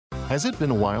Has it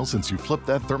been a while since you flipped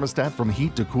that thermostat from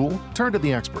heat to cool? Turn to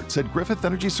the experts at Griffith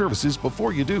Energy Services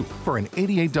before you do for an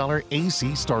 $88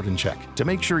 AC start and check to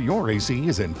make sure your AC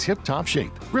is in tip-top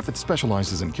shape. Griffith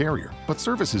specializes in Carrier, but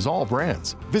services all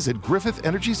brands. Visit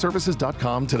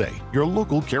GriffithEnergyServices.com today. Your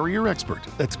local Carrier expert.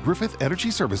 That's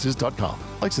GriffithEnergyServices.com.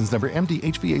 License number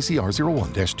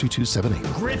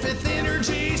MD-HVACR01-2278. Griffith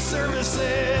Energy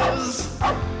Services.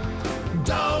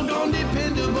 Doggone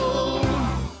dependable.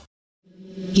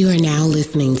 You are now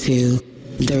listening to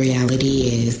The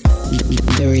Reality Is.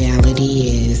 The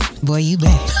Reality Is. Boy, you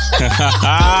back.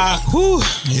 Whew,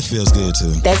 it feels good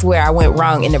too. That's where I went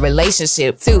wrong in the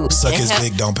relationship too. Suck his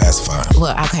dick, don't pacify.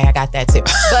 Well, okay, I got that too.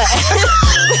 But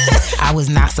I was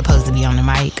not supposed to be on the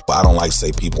mic. I don't like to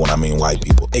say people when I mean white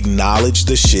people. Acknowledge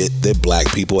the shit that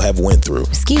black people have went through.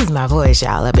 Excuse my voice,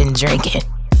 y'all. I've been drinking.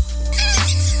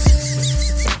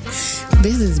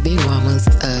 This is Big Mama's,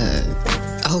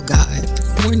 oh God,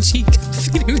 one cheek.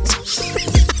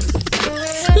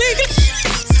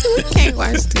 We can't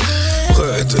watch this.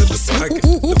 What?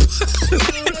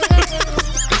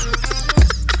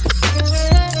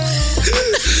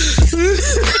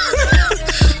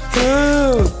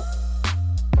 The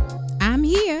I'm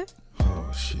here.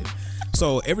 Oh, shit.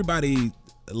 So everybody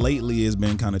lately has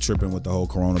been kind of tripping with the whole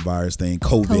coronavirus thing,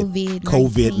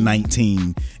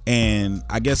 COVID-19. And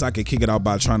I guess I could kick it out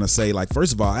by trying to say, like,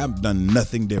 first of all, I've done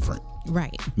nothing different.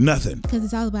 Right. Nothing. Because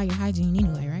it's all about your hygiene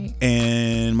anyway, right?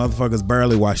 And motherfuckers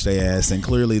barely wash their ass, and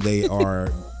clearly they are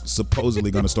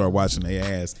supposedly going to start washing their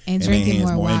ass and drinking their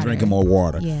hands more water. and drinking more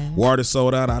water. Yeah. Water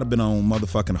sold out. I've been on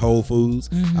motherfucking Whole Foods.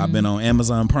 Mm-hmm. I've been on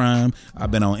Amazon Prime. I've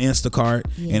been on Instacart,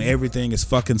 and everything is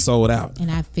fucking sold out.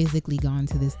 And I've physically gone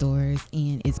to the stores,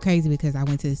 and it's crazy because I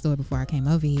went to the store before I came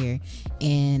over here,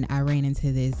 and I ran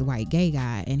into this white gay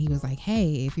guy, and he was like,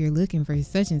 hey, if you're looking for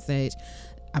such and such,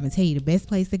 I'm gonna tell you the best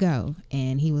place to go.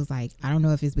 And he was like, I don't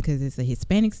know if it's because it's a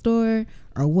Hispanic store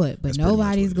or what, but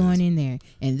nobody's going in there,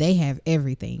 and they have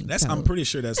everything. I'm pretty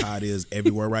sure that's how it is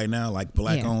everywhere right now. Like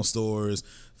black owned stores,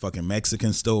 fucking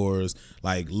Mexican stores,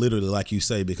 like literally, like you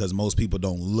say, because most people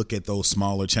don't look at those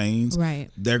smaller chains. Right.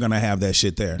 They're gonna have that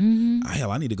shit there. Mm-hmm.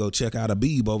 Hell, I need to go check out a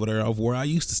Beeb over there of where I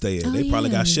used to stay at. They probably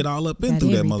got shit all up in Got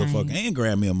through everything. that motherfucker, and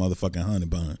grab me a motherfucking honey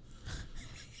bun.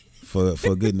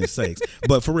 For goodness sakes.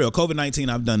 But for real, COVID-19,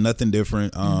 I've done nothing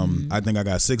different. I think I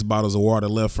got 6 bottles of water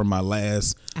left from my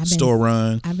last store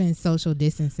run. I've been social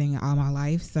distancing all my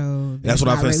life, so that's what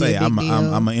I'm gonna say. I'm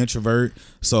an an introvert,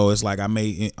 so it's like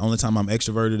only time I'm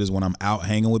extroverted is when I'm out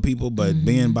hanging with people. But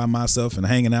being by myself and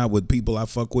hanging out with people I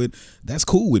fuck with, that's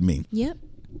cool with me. Yep.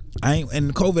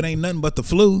 And COVID ain't nothing but the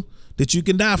flu that you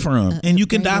can die from, and you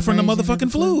can die from the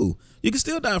motherfucking flu. You can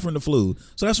still die from the flu.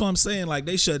 So that's what I'm saying. Like,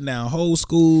 they shut down whole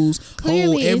schools,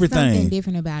 Clearly, whole everything. It's something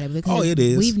different about it because it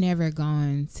is. We've never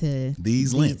gone to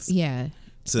these lengths. Yeah.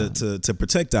 To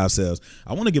protect ourselves.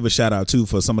 I want to give a shout out too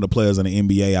for some of the players in the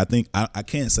NBA. I think I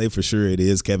can't say for sure it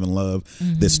is Kevin Love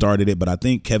that started it, but I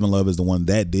think Kevin Love is the one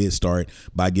that did start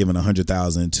by giving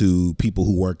 $100,000 to people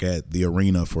who work at the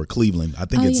arena for Cleveland. I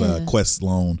think it's a Quest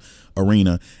Loan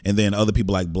Arena, and then other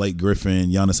people like Blake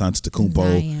Griffin, Giannis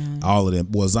Antetokounmpo, Zion. all of them.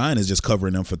 Well, Zion is just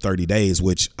covering them for 30 days,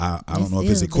 which I don't know if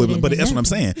it's equivalent, but that's what I'm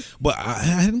saying. But I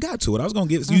hadn't got to it. I was gonna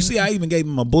give. You see, I even gave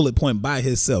him a bullet point by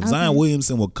himself. Zion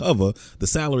Williamson will cover the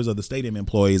salaries of the stadium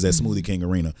employees at Smoothie King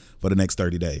Arena for the next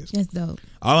 30 days. That's dope.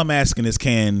 All I'm asking is,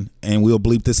 and we'll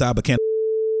bleep this out, but can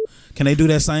they do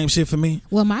that same shit for me?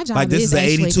 Well, my job like this is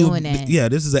actually doing that. Yeah,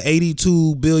 this is an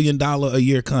 $82 billion a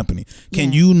year company.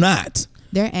 Can you not?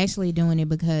 They're actually doing it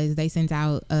because they sent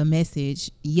out a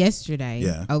message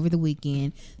yesterday over the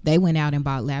weekend. They went out and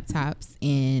bought laptops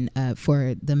and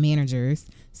for the managers.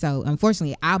 So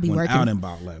unfortunately, I'll be working out and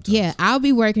bought laptops. Yeah, I'll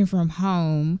be working from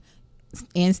home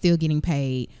and still getting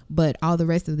paid, but all the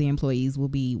rest of the employees will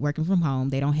be working from home.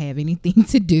 They don't have anything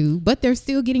to do, but they're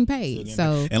still getting paid.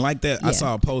 And like that, I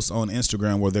saw a post on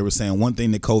Instagram where they were saying one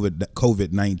thing that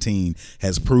COVID-19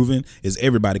 has proven is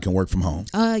everybody can work from home.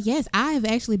 Yes, I have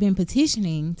actually been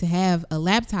petitioning to have a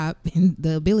laptop and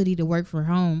the ability to work from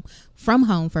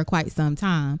home for quite some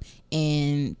time,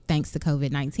 and thanks to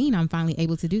COVID-19, I'm finally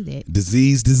able to do that.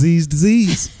 Disease.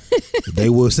 They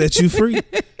will set you free.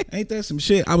 Ain't that some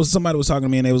shit? Somebody was talking to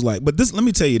me and they was like, but this, let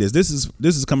me tell you this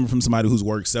is coming from somebody who's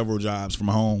worked several jobs from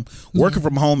home. Working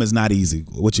from home is not easy.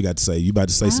 What you got to say? You about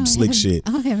to say some slick shit.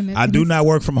 I do not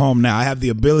work from home now. I have the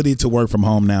ability to work from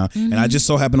home now, and I just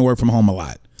so happen to work from home a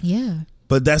lot. Yeah.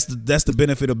 But that's the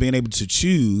benefit of being able to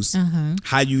choose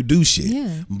how you do shit.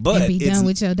 Yeah. But and be done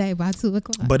with your day by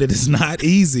 2:00. But it is not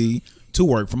easy to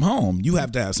work from home. You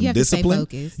have to have some You have to stay discipline.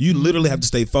 focused. You literally have to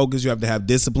stay focused. You have to have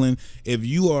discipline. If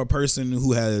you are a person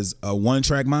who has a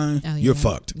one-track mind, you're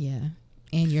fucked. Yeah.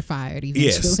 And you're fired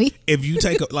Yes. eventually. If you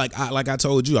take like I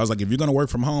told you, I was like, if you're gonna work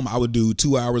from home, I would do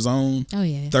 2 hours on,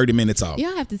 30 minutes off. You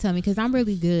don't have to tell me because I'm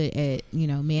really good at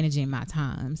managing my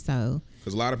time. So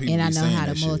Because a lot of people and I be know saying how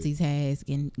to that shit. multitask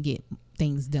and get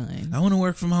things done. I want to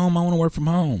work from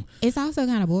home. It's also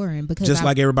kind of boring because Just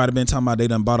like everybody been talking about, they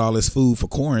done bought all this food for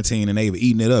quarantine and they've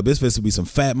eaten it up. It's supposed to be some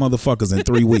fat motherfuckers in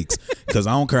 3 weeks. Because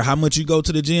I don't care how much you go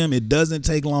to the gym, it doesn't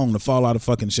take long to fall out of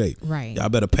fucking shape. Right. Y'all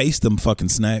better pace them fucking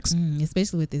snacks.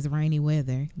 Especially with this rainy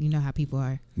weather. You know how people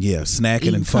are. Yeah, snacking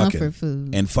Eating and fucking. comfort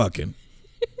food. And fucking.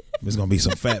 There's gonna be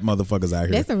some fat motherfuckers out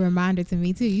here. That's a reminder to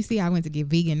me too. You see, I went to get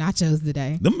vegan nachos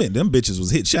today. Them bitches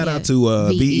was hit. Shout Yeah. out to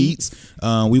V V Eats.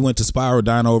 We went to Spiral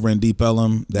Diner over in Deep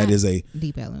Ellum. That is a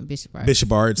Deep Ellum, Bishop Arts.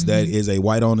 Bishop Arts. That is a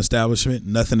white-owned establishment.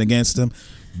 Nothing against them,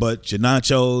 but your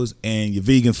nachos and your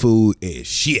vegan food is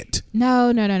shit.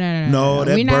 No. No, that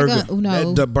We're not burger. gonna-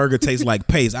 no. That burger tastes like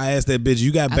paste. I asked that bitch,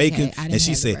 "You got Okay, bacon?" I didn't And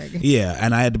she have the said, burger. "Yeah."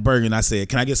 And I had the burger, and I said,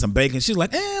 "Can I get some bacon?" She's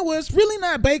like, well, it's really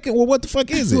not bacon. Well, what the fuck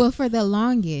is it? Well, for the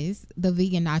longest, the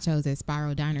vegan nachos at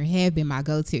Spiral Diner have been my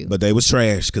go-to. But they was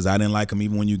trash because I didn't like them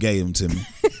even when you gave them to me.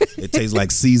 It tastes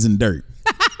like seasoned dirt.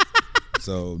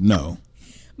 So no.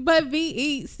 But V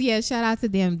Eats, yeah, shout out to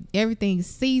them. Everything's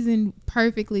seasoned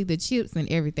perfectly, the chips and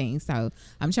everything. So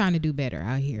I'm trying to do better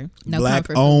out here. No Black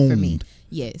comfort food for me. owned.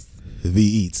 Yes, V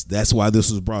Eats. That's why this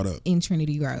was brought up. in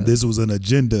Trinity Grove. This was an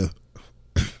agenda.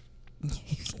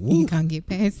 You can't get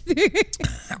past it.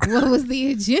 What was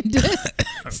the agenda?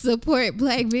 Support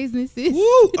black businesses.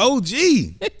 Woo! OG.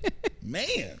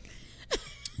 Man.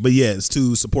 But yeah, it's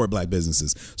to support black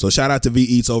businesses. So shout out to V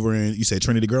Eats over in, you say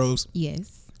Trinity Groves?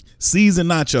 Yes. Seasoned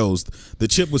nachos. The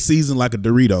chip was seasoned like a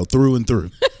Dorito through and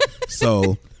through.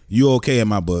 So you okay in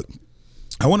my book.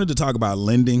 I wanted to talk about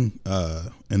lending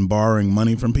and borrowing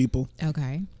money from people.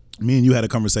 Okay. Me and you had a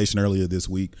conversation earlier this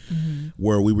week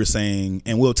where we were saying,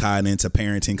 and we'll tie it into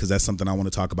parenting because that's something I want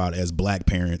to talk about as black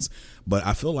parents. But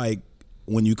I feel like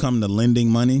when you come to lending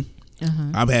money,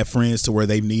 I've had friends to where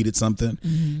they've needed something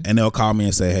and they'll call me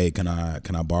and say, "Hey, can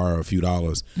I borrow a few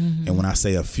dollars?" And when I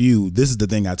say a few, this is the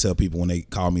thing I tell people when they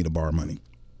call me to borrow money.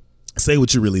 Say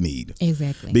what you really need.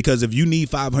 Exactly. Because if you need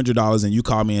 $500 and you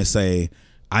call me and say,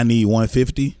 "I need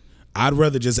 $150," I'd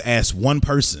rather just ask one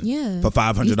person for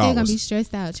 $500. You're still gonna be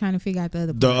stressed out trying to figure out the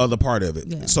other part. Of it.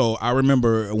 Yeah. So I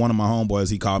remember one of my homeboys,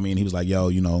 he called me and he was like,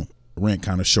 "Yo, rent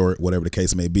kind of short, whatever the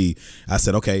case may be." I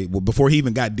said, "Okay." Well, before he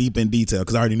even got deep in detail,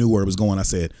 because I already knew where it was going, I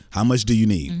said, "How much do you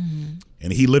need?"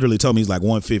 And he literally told me he's like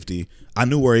 $150. I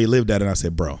knew where he lived at, and I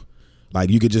said, "Bro, like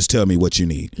you could just tell me what you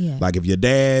need." Yeah. Like if your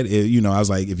dad, I was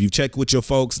like, if you check with your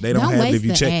folks, they don't have it. waste If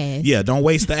you the check, ask. yeah, don't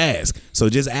waste the ask. So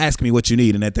just ask me what you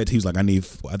need. And at that, he was like, I think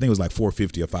it was like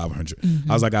 $450 or $500.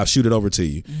 I was like, I'll shoot it over to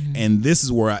you. And this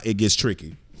is where it gets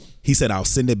tricky. He said, I'll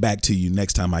send it back to you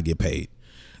next time I get paid.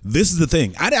 This is the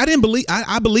thing. I didn't believe.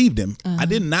 I believed him. I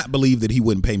did not believe that he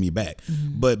wouldn't pay me back.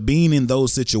 But being in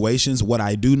those situations, what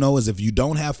I do know is if you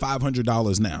don't have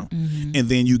 $500 now, and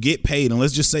then you get paid, and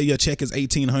let's just say your check is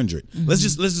 $1,800. Let's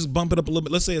just bump it up a little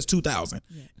bit. Let's say it's $2,000,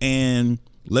 and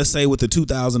let's say with the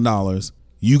 $2,000.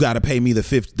 You got to pay me the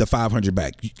 $500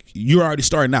 back. You're already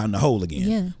starting out in the hole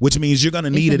again, which means you're going to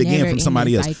need it again from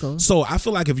somebody else. cycle. So I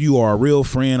feel like if you are a real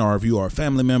friend or if you are a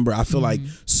family member, I feel like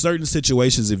certain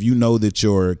situations, if you know that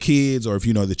your kids or if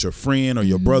you know that your friend or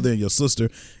your brother and your sister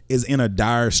is in a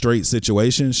dire strange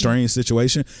situation,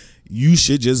 you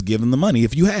should just give them the money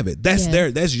if you have it.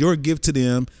 That's your gift to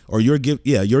them, or your gift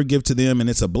to them, and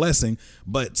it's a blessing.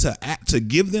 But to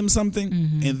give them something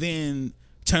and then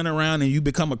turn around and you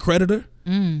become a creditor.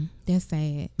 That's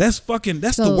sad. That's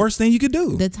the worst thing you could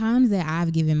do. The times that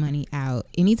I've given money out,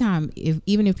 anytime,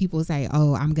 even if people say,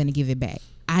 "Oh, I'm gonna give it back,"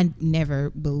 I never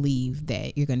believe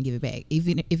that you're gonna give it back.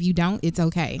 Even if you don't, it's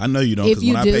okay. I know you don't, because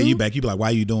when I pay you back, you be like, "Why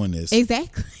are you doing this?"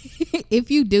 Exactly. If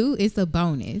you do, it's a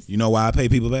bonus. You know why I pay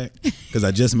people back? Because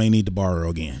I just may need to borrow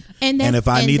again. And if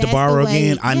I need to borrow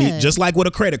again, I need, just like with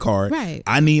a credit card, right.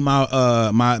 I need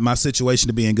my my situation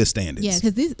to be in good standings. Yeah,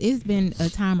 because it's been a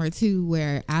time or two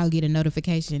where I'll get a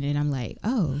notification and I'm like,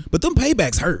 "Oh." But them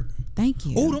paybacks hurt. Thank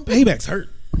you. Oh, them paybacks hurt.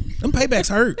 Them paybacks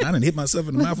hurt. I done hit myself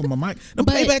in the mouth with my mic. Them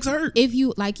paybacks hurt. If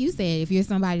you, like you said, if you're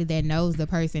somebody that knows the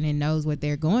person and knows what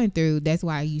they're going through, that's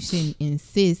why you shouldn't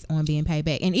insist on being paid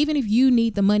back. And even if you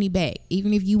need the money back,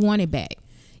 even if you want it back,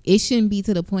 it shouldn't be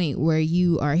to the point where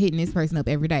you are hitting this person up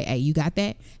every day. Hey, you got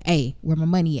that? Hey, where my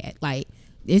money at? Like,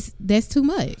 that's too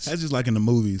much. That's just like in the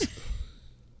movies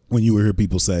when you hear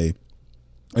people say,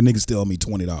 "A nigga still owe me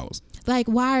 $20." Like,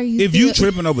 why are you? If you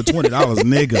tripping over $20,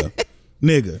 nigga,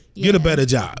 nigga, get a Yeah. better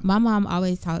job My mom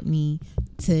always taught me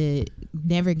to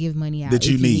never give money out that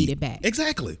if you need it back.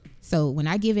 Exactly. So when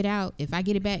I give it out, if I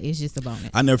get it back, it's just a bonus.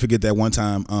 I never forget that one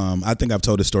time. I think I've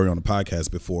told this story on the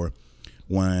podcast before.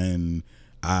 When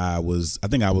I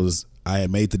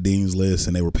had made the dean's list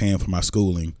and they were paying for my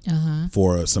schooling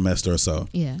for a semester or so.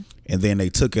 Yeah. And then they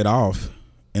took it off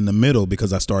in the middle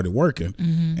because I started working,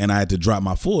 and I had to drop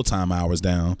my full-time hours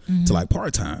down to like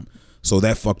part-time. So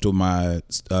that fucked with my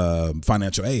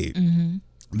financial aid.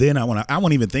 Then I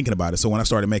wasn't even thinking about it. So when I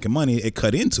started making money, it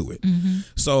cut into it.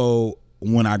 So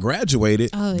when I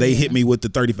graduated, they hit me with the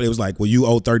 30. It was like, well, you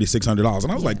owe $3,600,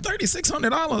 and I was like,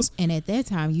 $3,600. And at that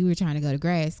time, you were trying to go to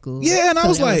grad school. Yeah, and I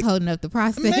was like, holding up the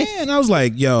process. Man, I was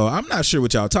like, yo, I'm not sure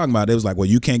what y'all talking about. It was like, well,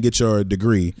 you can't get your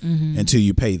degree until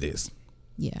you pay this.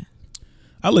 Yeah.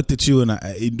 I looked at you and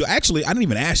I didn't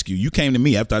even ask you. You came to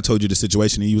me after I told you the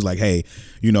situation, and you was like, hey,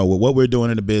 you know, what we're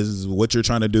doing in the business, what you're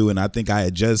trying to do. And I think I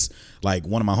had just, like,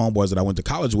 one of my homeboys that I went to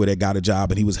college with had got a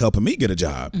job, and he was helping me get a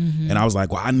job. And I was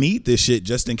like, well, I need this shit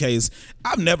just in case.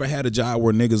 I've never had a job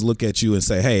where niggas look at you and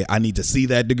say, hey, I need to see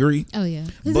that degree. Oh, yeah.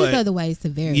 Because there's other ways to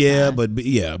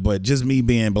verify. But just me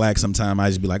being black, sometimes I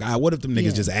just be like, what if them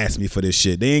niggas just ask me for this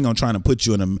shit? They ain't gonna try to put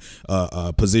you in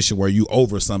a position where you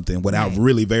over something without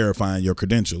really verifying your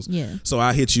credentials. Yeah. So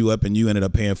I hit you up and you ended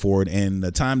up paying for it. And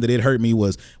the time that it hurt me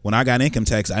was when I got income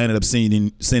tax. I ended up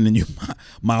sending you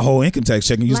my whole income tax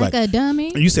check. And you was like a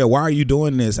dummy. And you said, why are you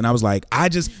doing this? And I was like,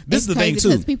 this is the thing too.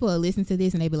 Because people will listen to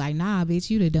this and they be like, nah, bitch,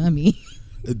 you the dummy.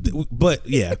 But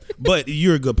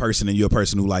you're a good person, and you're a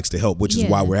person who likes to help, which is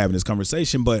why we're having this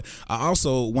conversation. But I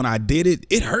also, when I did it,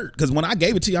 it hurt, because when I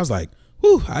gave it to you, I was like,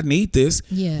 whew, I need this.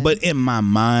 Yeah. But in my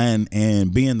mind,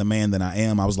 and being the man that I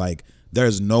am, I was like,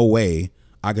 there's no way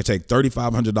I could take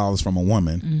 $3,500 from a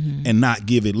woman and not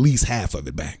give at least half of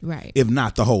it back, right? If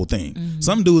not the whole thing.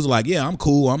 Some dudes are like, yeah, I'm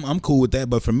cool. I'm cool with that.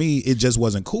 But for me, it just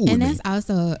wasn't cool. And with that's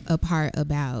also a part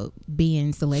about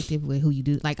being selective with who you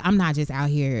do. Like, I'm not just out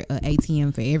here an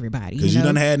ATM for everybody. Because you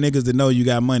done had niggas that know you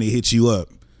got money hit you up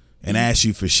and ask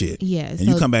you for shit. Yeah. And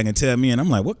you come back and tell me, and I'm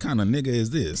like, what kind of nigga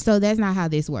is this? So that's not how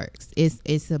this works.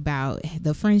 It's about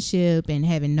the friendship and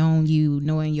having known you,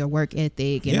 knowing your work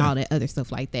ethic and all that other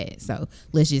stuff like that. So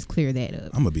let's just clear that up.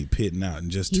 I'm gonna be pitting out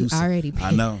in just 2 seconds. Already pitting. I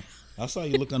know. I saw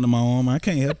you look under my arm. I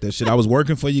can't help that shit. I was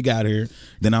working before you got here.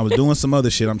 Then I was doing some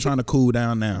other shit. I'm trying to cool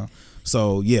down now.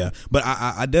 So yeah, but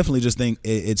I definitely just think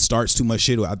it starts too much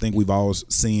shit. I think we've all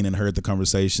seen and heard the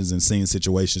conversations and seen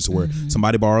situations where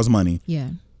somebody borrows money. Yeah.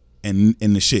 And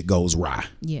the shit goes awry.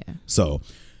 Yeah. So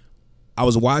I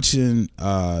was watching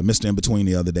Mr. In Between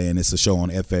the other day, and it's a show on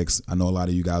FX. I know a lot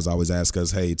of you guys always ask us,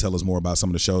 hey, tell us more about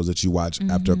some of the shows that you watch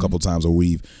after a couple times where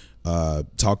we've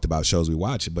talked about shows we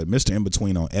watch. But Mr. In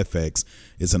Between on FX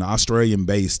is an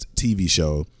Australian-based TV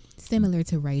show. Similar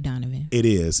to Ray Donovan. It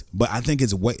is. But I think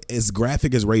it's as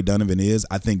graphic as Ray Donovan is,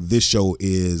 I think this show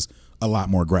is a lot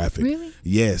more graphic. Really?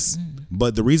 Yes.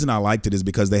 But the reason I liked it is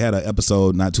because they had an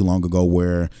episode not too long ago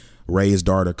where Ray's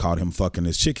daughter caught him fucking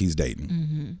this chick he's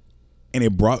dating. And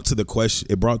it brought the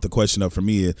question up for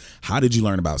me, how did you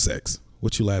learn about sex?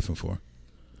 What you laughing for?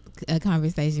 A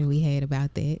conversation we had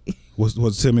about that.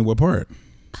 Tell me what part?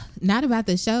 Not about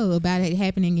the show, about it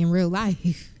happening in real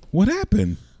life. What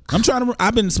happened?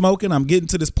 I've been smoking. I'm getting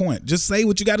to this point. Just say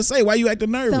what you got to say. Why you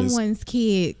acting nervous? Someone's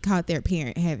kid caught their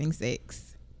parent having sex.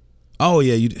 Oh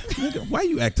yeah, why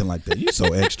you acting like that? You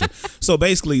so extra. So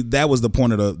basically, that was the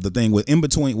point of the thing with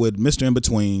Mr. In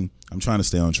Between. I'm trying to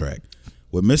stay on track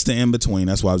with Mr. In Between.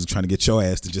 That's why I was trying to get your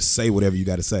ass to just say whatever you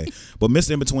got to say. But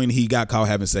Mr. In Between, he got caught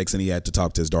having sex, and he had to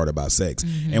talk to his daughter about sex.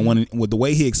 And with the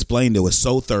way he explained it was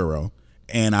so thorough,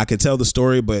 and I could tell the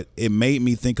story, but it made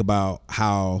me think about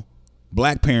how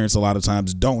black parents a lot of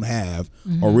times don't have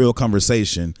a real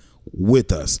conversation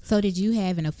with us. So did you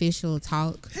have an official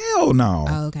talk? Hell no.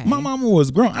 Oh, okay. My mama was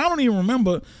grown. I don't even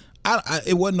remember.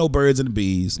 It wasn't no birds and the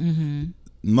bees.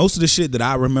 Most of the shit that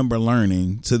I remember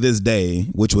learning to this day,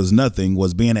 which was nothing,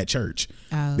 was being at church.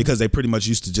 Because they pretty much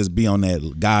used to just be on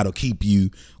that God will keep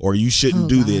you, or you shouldn't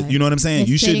do this. You know what I'm saying? It's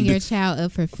you shouldn't setting your child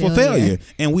up for failure.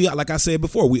 And we, like I said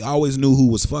before, we always knew who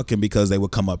was fucking because they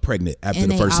would come up pregnant after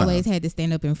the first time. And they always had to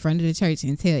stand up in front of the church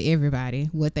and tell everybody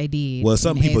what they did. Well,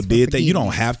 some people did that. You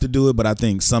don't have to do it, but I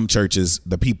think some churches,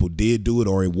 the people did do it,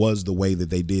 or it was the way that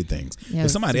they did things.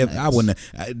 If somebody,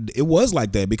 it was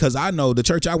like that, because I know the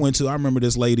church I went to, I remember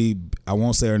this lady, I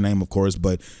won't say her name, of course,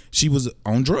 but she was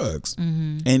on drugs,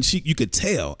 and you could tell.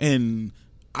 And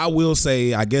I will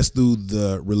say, I guess through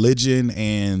the religion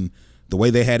and the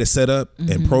way they had it set up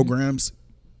and programs,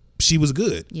 she was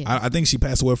good. I think she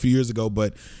passed away a few years ago,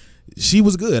 but she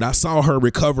was good. I saw her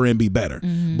recover and be better.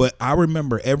 But I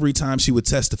remember every time she would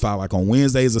testify, like on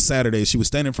Wednesdays or Saturdays, she would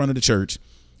stand in front of the church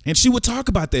and she would talk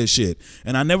about that shit.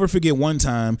 And I never forget one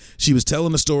time she was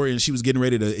telling the story and she was getting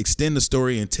ready to extend the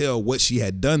story and tell what she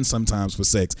had done sometimes for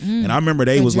sex. And I remember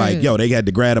they was like, yo, they had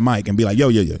to grab a mic and be like,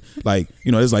 yo. Like,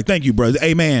 you know, it's like, thank you, bro.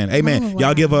 Amen. Oh, wow.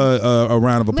 Y'all give a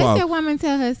round of applause. Let that woman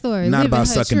tell her story. Not Living about her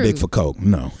sucking truth. dick for coke.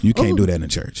 No, you can't do that in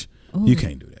church. You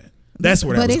can't do that. That's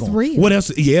where that But was it's going. real. What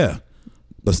else? Yeah.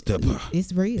 But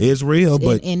It's real. It's real,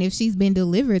 but and if she's been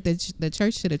delivered, the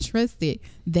church should have trusted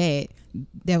that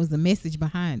was the message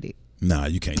behind it. nah,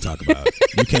 you can't talk about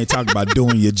you can't talk about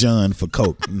doing your John for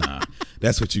coke. Nah,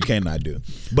 that's what you cannot do.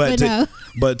 But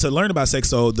to learn about sex,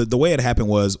 so the way it happened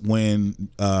was when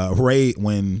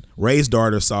Ray's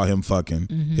daughter saw him fucking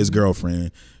his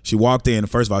girlfriend, she walked in.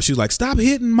 First of all, she was like, "Stop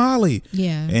hitting Molly!"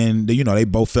 Yeah, and you know they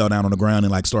both fell down on the ground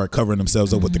and like started covering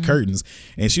themselves up with the curtains.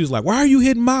 And she was like, "Why are you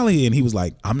hitting Molly?" And he was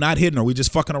like, "I'm not hitting her. We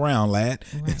just fucking around, lad."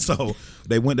 Right. And so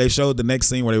they showed the next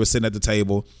scene where they were sitting at the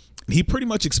table. He pretty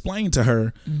much explained to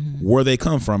her where they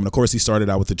come from. And of course, he started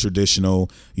out with the traditional,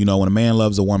 you know, when a man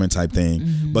loves a woman type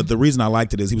thing. But the reason I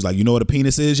liked it is he was like, "You know what a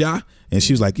penis is, y'all?" And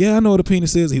she was like, "Yeah, I know what a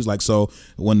penis is." He was like, "So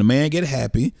when the man get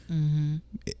happy,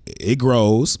 it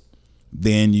grows.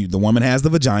 Then the woman has the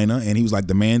vagina." And he was like,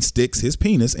 "The man sticks his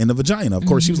penis in the vagina." Of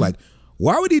course, she was like,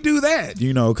 "Why would he do that?"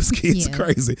 You know, because kids are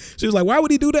crazy. She was like, "Why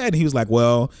would he do that?" And he was like,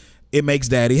 "Well, it makes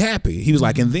daddy happy." He was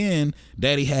like, "And then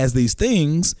daddy has these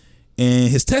things in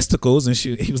his testicles." And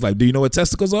he was like, "Do you know what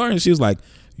testicles are?" And she was like,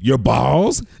 "Your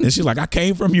balls." And she's like, "I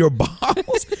came from your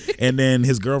balls." And then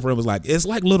his girlfriend was like, "It's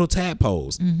like little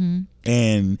tadpoles."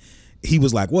 And he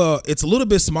was like, "Well, it's a little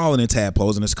bit smaller than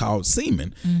tadpoles and it's called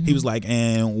semen." He was like,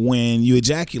 "And when you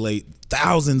ejaculate,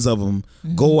 thousands of them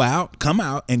come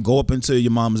out and go up into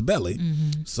your mom's belly."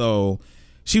 So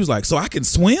she was like, "So I can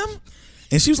swim?"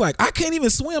 And she was like, "I can't even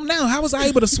swim now. How was I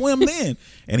able to swim then?"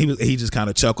 And he just kind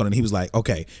of chuckled and he was like,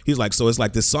 "Okay." He was like, "So it's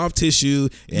like this soft tissue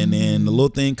and then the little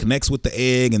thing connects with the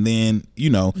egg and then, you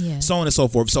know, so on and so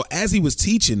forth." So as he was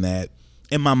teaching that,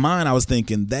 in my mind, I was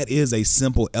thinking that is a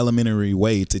simple elementary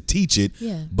way to teach it,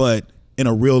 but in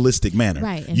a realistic manner,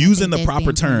 right? And using the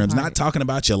proper terms, not talking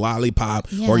about your lollipop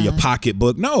or your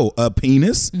pocketbook. No, a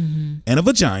penis and a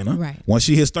vagina. Right. Once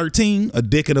she hits 13, a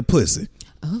dick and a pussy.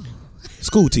 Oh.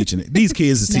 School teaching it. These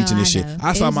kids is teaching this shit.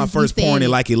 I saw my first porn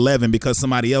at like 11 because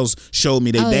somebody else showed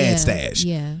me their dad's stash.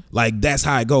 Yeah. Like that's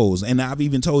how it goes. And I've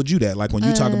even told you that. Like when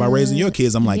you talk about raising your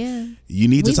kids, I'm like, you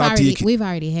need to talk to your kids. We've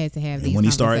already had to have these when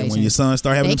your son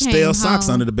start having them stale socks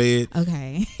under the bed.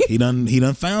 Okay. he done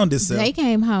found himself. They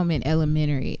came home in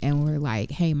elementary and were like,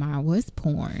 "Hey mom, what's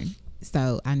porn?"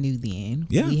 So I knew then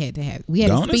we had to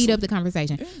speed up the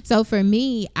conversation. Yeah. So for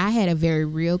me, I had a very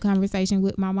real conversation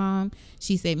with my mom.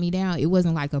 She set me down. It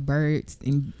wasn't like a birds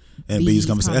and bees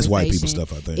conversation. That's white people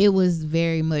stuff, I think. It was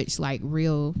very much like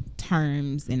real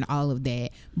terms and all of that.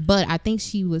 But I think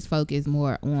she was focused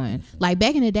more on, like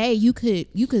back in the day, you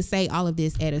could say all of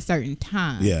this at a certain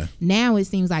time. Yeah. Now it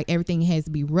seems like everything has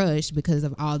to be rushed because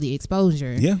of all the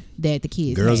exposure that the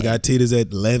kids Girls got titties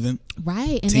at 11.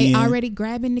 Right. And 10. they already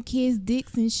grabbing the kids'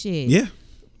 dicks and shit. Yeah.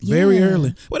 Very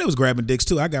early. Well, they was grabbing dicks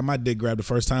too. I got my dick grabbed the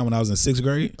first time when I was in 6th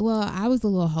grade. Well, I was a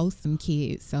little wholesome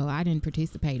kid, so I didn't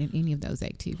participate in any of those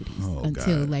activities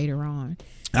until later on.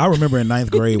 I remember in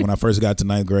 9th grade when I first got to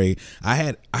 9th grade,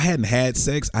 I hadn't had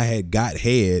sex. I had got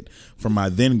head from my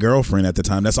then girlfriend at the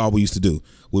time. That's all we used to do.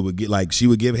 We would get she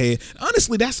would give head.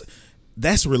 Honestly,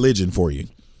 that's religion for you.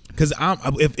 Because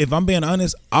if I'm being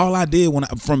honest, all I did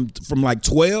from like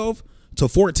 12 to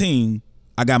 14,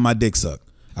 I got my dick sucked.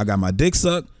 I got my dick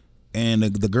sucked, and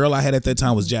the girl I had at that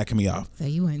time was jacking me off. So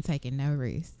you weren't taking no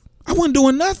risks. I wasn't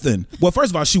doing nothing. Well,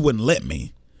 first of all, she wouldn't let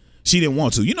me. She didn't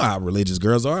want to. You know how religious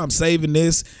girls are. I'm saving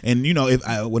this, and you know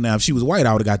if she was white,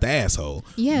 I would have got the asshole.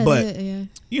 Yeah, but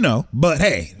you know, but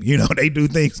hey, you know they do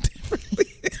things differently.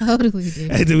 Totally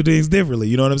different. They do things differently.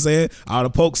 You know what I'm saying? I would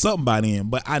have poked something by then,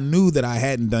 but I knew that I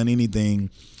hadn't done anything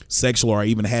sexual or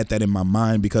even had that in my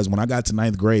mind because when I got to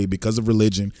 9th grade, because of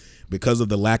religion, because of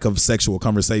the lack of sexual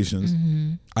conversations,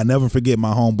 I never forget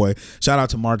my homeboy. Shout out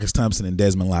to Marcus Thompson and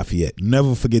Desmond Lafayette.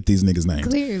 Never forget these niggas' names.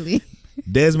 Clearly.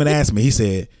 Desmond asked me, he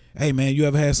said, "Hey man, you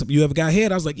ever got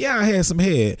head?" I was like, "Yeah, I had some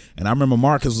head." And I remember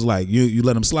Marcus was like, you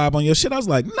let him slob on your shit?" I was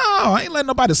like, "No, I ain't letting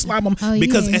nobody slob on."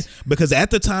 Because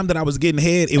at the time that I was getting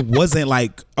head, it wasn't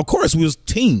like, of course we was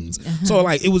teens. So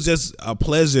like it was just a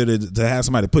pleasure to have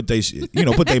somebody put their shit,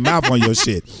 put their mouth on your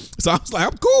shit. So I was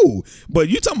like, I'm cool. But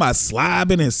you talking about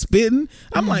slobbing and spitting?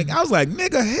 I was like,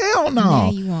 nigga, hell no.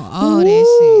 Now you want all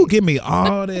that shit. Give me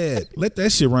all that. Let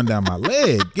that shit run down my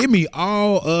leg. Give me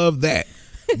all of that.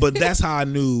 But that's how I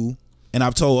knew and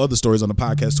I've told other stories on the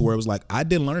podcast to where it was like, I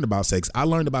didn't learn about sex. I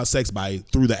learned about sex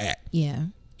through the act. Yeah.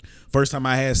 First time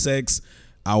I had sex,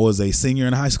 I was a senior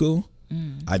in high school.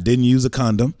 I didn't use a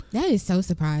condom. That is so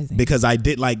surprising. Because I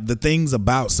did like the things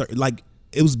about like,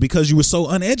 it was because you were so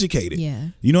uneducated. Yeah.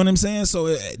 You know what I'm saying?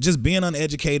 So just being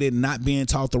uneducated, not being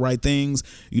taught the right things,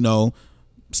 you know,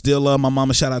 still love my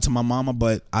mama. Shout out to my mama.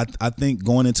 But I think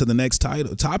going into the next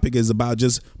topic is about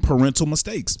just parental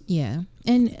mistakes. Yeah.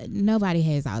 And nobody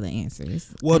has all the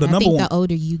answers. Well, and I think the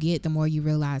older you get, the more you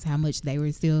realize how much they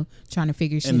were still trying to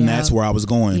figure shit out. And that's where I was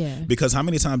going. Yeah. Because how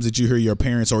many times did you hear your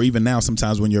parents, or even now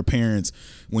sometimes when you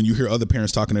hear other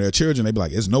parents talking to their children, they be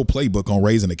like, there's no playbook on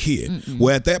raising a kid.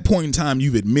 Well, at that point in time,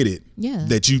 you've admitted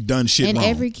that you've done shit wrong. And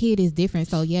every kid is different.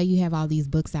 So, yeah, you have all these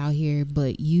books out here,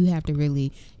 but you have to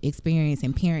really experience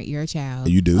and parent your child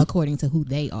according to who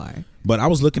they are. But I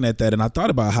was looking at that and I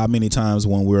thought about how many times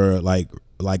when we're like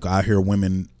I hear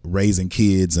women raising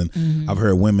kids, and I've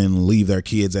heard women leave their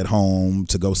kids at home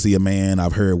to go see a man.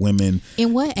 I've heard women.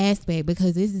 In what aspect?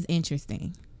 Because this is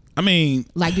interesting. I mean,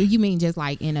 like, do you mean just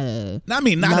like in a not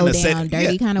in a down,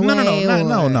 dirty kind of way?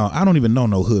 No. I don't even know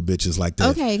no hood bitches like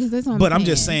that. Okay, because that's what But I'm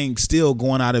just saying, still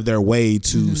going out of their way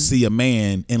to see a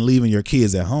man and leaving your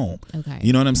kids at home. Okay,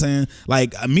 you know what I'm saying?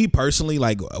 Like me personally,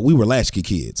 like we were latchkey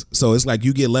kids, so it's like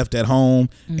you get left at home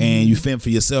and you fend for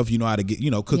yourself. You know how to get,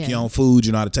 cook your own food.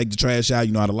 You know how to take the trash out.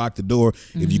 You know how to lock the door.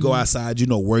 If you go outside, you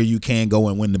know where you can go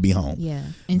and when to be home. Yeah,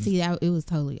 and see that it was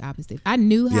totally opposite. I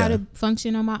knew how to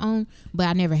function on my own, but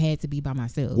I never had to be by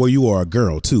myself. Well, you are a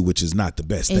girl too, which is not the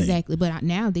best thing. Exactly, but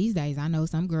now these days I know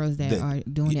some girls that are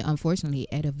doing it, unfortunately,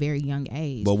 at a very young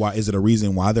age. But why is it a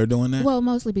reason why they're doing that? Well,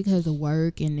 mostly because of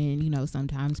work, and then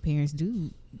sometimes parents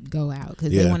do go out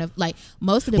because they want to, like,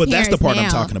 most of the parents. But that's the part now, I'm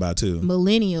talking about too.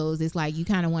 Millennials, it's like you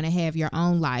kind of want to have your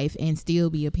own life and still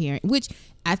be a parent, which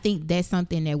I think that's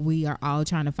something that we are all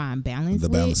trying to find balance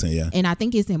with. Balancing, yeah. And I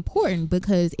think it's important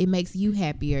because it makes you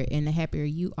happier, and the happier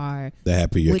you are, the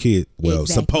happier your kid. Well,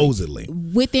 supposedly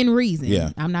within reason.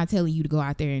 Yeah, I'm not telling you to go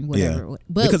out there and whatever. Yeah.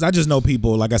 But because I just know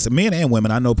people, like I said, men and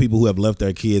women. I know people who have left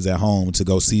their kids at home to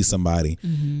go see somebody,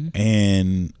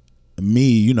 and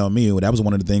me, that was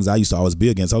one of the things I used to always be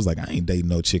against. I was like, I ain't dating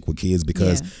no chick with kids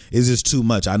because it's just too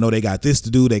much. I know they got this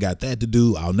to do, they got that to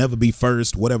do. I'll never be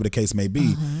first, whatever the case may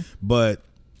be. But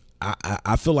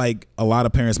I feel like a lot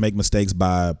of parents make mistakes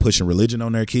by pushing religion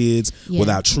on their kids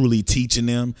without truly teaching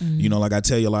them. Like I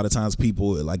tell you, a lot of times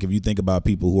people, like if you think about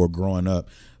people who are growing up,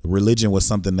 religion was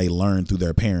something they learned through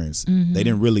their parents. They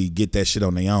didn't really get that shit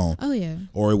on their own. Oh yeah.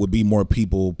 Or it would be more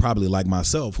people probably like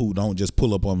myself who don't just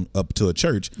pull up to a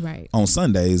church on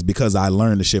Sundays because I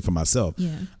learned the shit for myself.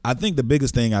 Yeah. I think the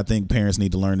biggest thing I think parents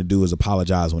need to learn to do is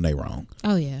apologize when they wrong.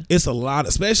 Oh yeah. It's a lot,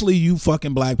 especially you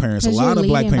fucking black parents. A lot of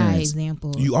black parents. By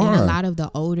example. You are. And a lot of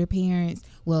the older parents,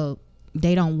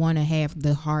 they don't want to have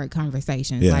the hard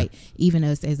conversations. Yeah. Like, even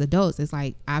us as adults, it's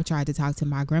like I've tried to talk to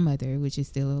my grandmother, which is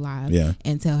still alive,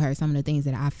 and tell her some of the things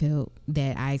that I felt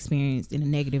that I experienced in a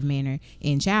negative manner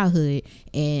in childhood,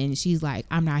 and she's like,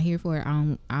 I'm not here for it.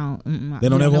 They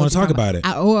don't ever want to talk about it.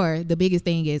 Or the biggest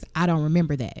thing is, I don't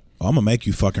remember that. I'm gonna make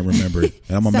you fucking remember it,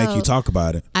 and I'm gonna make you talk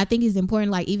about it. I think it's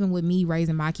important, like even with me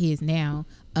raising my kids now,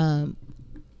 I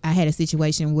had a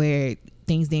situation where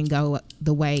things didn't go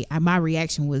the way my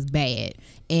reaction was bad,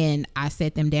 and I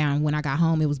set them down when I got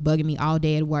home. It was bugging me all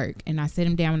day at work, and I set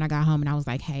them down when I got home, and I was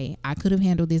like, hey, I could have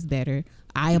handled this better.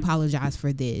 I apologize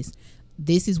for this.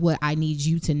 This is what I need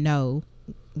you to know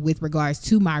with regards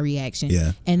to my reaction.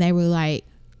 And they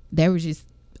were just,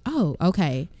 oh,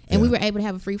 okay. And we were able to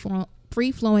have a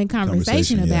free-flowing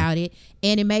conversation about it,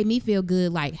 and it made me feel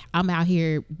good, like I'm out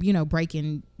here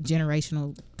breaking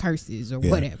generational curses or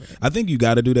whatever. I think you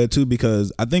got to do that too,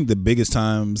 because I think the biggest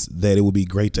times that it would be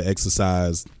great to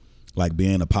exercise like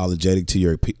being apologetic to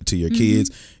your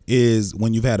kids is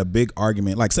when you've had a big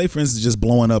argument, like say for instance just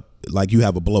blowing up, like you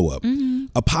have a blow up,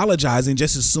 apologizing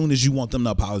just as soon as you want them to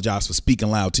apologize for speaking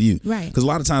loud to you, right? Because a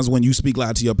lot of times when you speak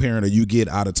loud to your parent or you get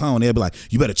out of tone, they'll be like,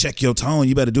 you better check your tone,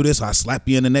 you better do this, or I slap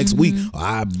you in the next week, or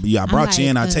I brought you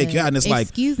in, I take you out, and it's like,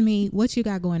 excuse me, what you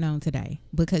got going on today?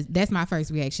 Because that's my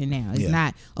first reaction now. It's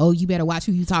not, oh, you better watch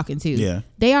who you talking to.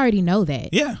 They already know that.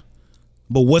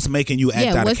 But what's making you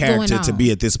act out of character to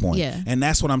be at this point? And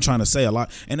that's what I'm trying to say a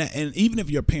lot. And even if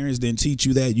your parents didn't teach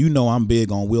you that, I'm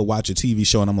big on, we'll watch a TV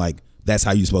show and I'm like, that's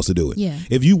how you're supposed to do it.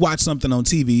 If you watch something on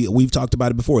TV, we've talked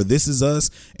about it before, This Is Us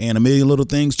and A Million Little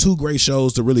Things, 2 great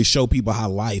shows to really show people how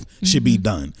life should be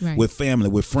done with family,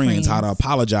 with friends, how to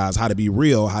apologize, how to be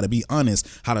real, how to be honest,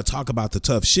 how to talk about the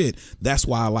tough shit. That's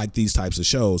why I like these types of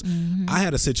shows. I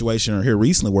had a situation here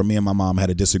recently where me and my mom had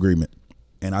a disagreement,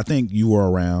 and I think you were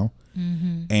around.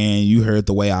 and you heard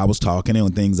the way I was talking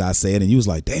and things I said, and you was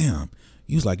like, damn.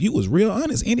 You was like, you was real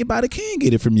honest. Anybody can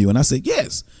get it from you. And I said,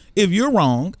 yes. If you're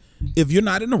wrong, if you're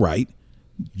not in the right,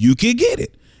 you can get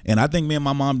it. And I think me and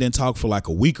my mom didn't talk for like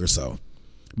a week or so,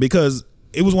 because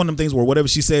it was one of them things where whatever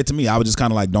she said to me, I was just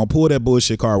kind of like, don't pull that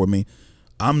bullshit card with me.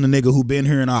 I'm the nigga who been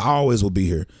here and I always will be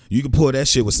here. You can pull that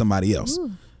shit with somebody else.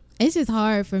 Ooh. It's just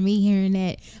hard for me hearing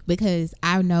that, because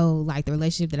I know like the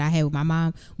relationship that I had with my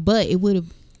mom, but it would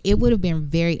have been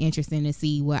very interesting to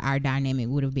see what our dynamic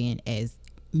would have been as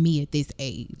me at this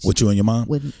age. With you and your mom?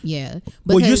 Yeah.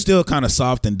 Well, you're still kind of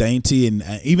soft and dainty, and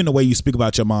even the way you speak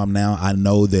about your mom now, I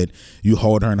know that you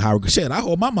hold her in high regards. Shit, I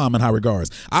hold my mom in high regards.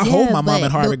 I hold my mom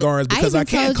in high regards because I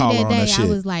can't call her on that shit. I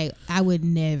was like, I would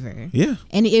never. Yeah.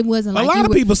 And it wasn't like a lot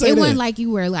of people say it that. wasn't like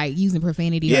you were like using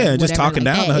profanity. Yeah, or just talking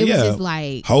like down to her. It Yeah. was just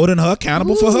like holding her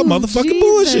accountable for her motherfucking Jesus.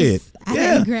 bullshit. I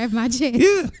had to grab my chest.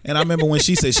 Yeah. And I remember when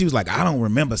she said, she was like, I don't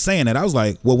remember saying that. I was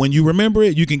like, well, when you remember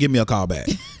it, you can give me a call back.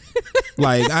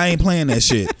 Like, I ain't playing that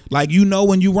shit. Like, you know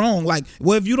when you wrong. Like,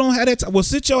 well, if you don't have that time, well,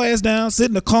 sit your ass down, sit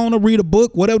in the corner, read a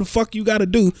book, whatever the fuck you got to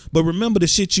do. But remember the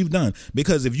shit you've done.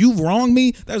 Because if you've wronged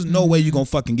me, there's no way you're going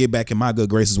to fucking get back in my good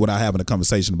graces without having a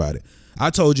conversation about it. I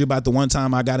told you about the one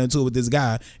time I got into it with this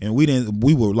guy, and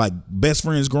we were like best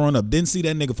friends growing up. Didn't see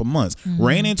that nigga for months.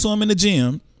 Ran into him in the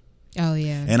gym. Oh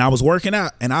yeah. And I was working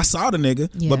out and I saw the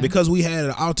nigga, but because we had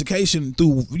an altercation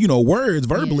through, words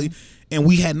verbally, and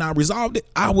we had not resolved it,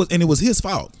 and it was his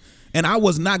fault. And I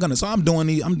was not gonna. So I'm doing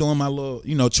my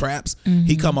little, traps.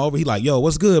 He come over, he like, yo,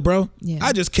 what's good, bro? Yeah.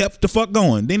 I just kept the fuck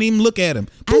going. Didn't even look at him.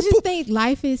 I just think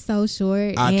life is so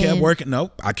short. I kept working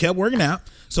out.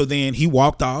 So then he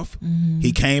walked off.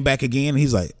 He came back again and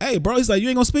he's like, hey, bro, he's like, you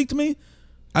ain't gonna speak to me?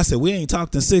 I said, we ain't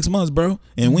talked in 6 months, bro.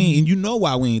 And we ain't, and you know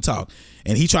why we ain't talked.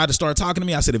 And he tried to start talking to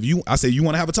me. I said, you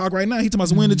want to have a talk right now? He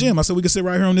told me, we in the gym. I said, we can sit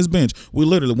right here on this bench. We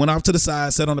literally went off to the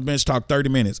side, sat on the bench, talked 30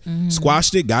 minutes,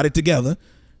 squashed it, got it together,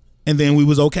 and then we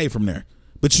was okay from there.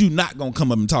 But you not going to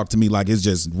come up and talk to me like it's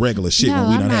just regular shit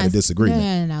when we don't have a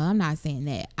disagreement. No, I'm not saying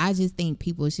that. I just think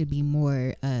people should be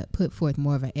more, put forth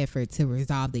more of an effort to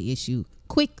resolve the issue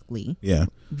quickly. Yeah.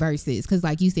 Versus, because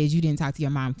like you said, you didn't talk to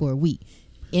your mom for a week.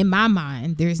 In my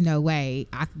mind, there's no way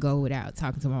I could go without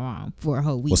talking to my mom for a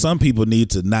whole week. Well, some people need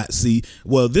to not see.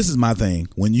 Well, this is my thing.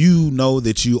 When you know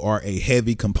that you are a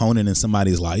heavy component in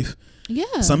somebody's life,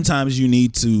 sometimes you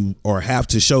need to or have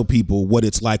to show people what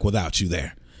it's like without you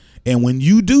there. And when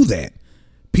you do that,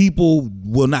 people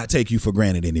will not take you for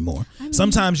granted anymore.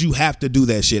 Sometimes you have to do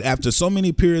that shit after so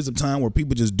many periods of time where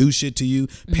people just do shit to you,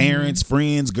 parents,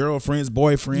 friends, girlfriends,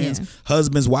 boyfriends,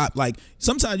 husbands, wife. Like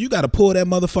sometimes you got to pull that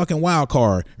motherfucking wild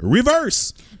card,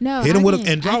 reverse, hit them with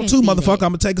and draw two, motherfucker.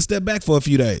 I'm gonna take a step back for a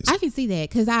few days. I can see that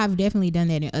because I've definitely done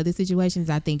that in other situations.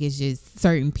 I think it's just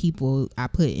certain people I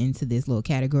put into this little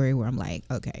category where I'm like,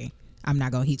 okay, I'm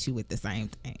not gonna hit you with the same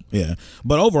thing. Yeah,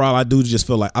 but overall,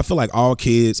 I feel like all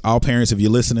kids, all parents, if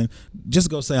you're listening,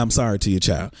 just go say I'm sorry to your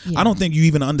child. I don't think you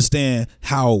even understand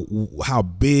how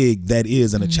big that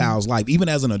is in a child's life, even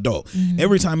as an adult.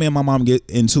 Every time me and my mom get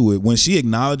into it, when she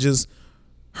acknowledges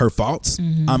her faults,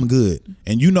 I'm good.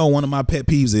 And one of my pet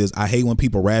peeves is I hate when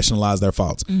people rationalize their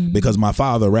faults, because my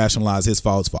father rationalized his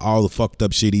faults for all the fucked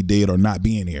up shit he did or not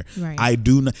being here. Right. I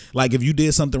do not, like, if you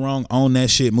did something wrong, own that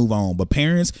shit, move on. But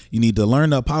parents, you need to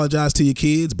learn to apologize to your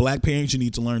kids. Black parents, you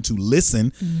need to learn to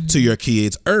listen to your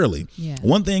kids early.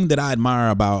 One thing that I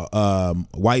admire about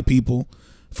white people,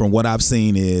 from what I've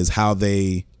seen, is how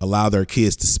they allow their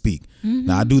kids to speak.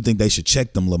 Now, I do think they should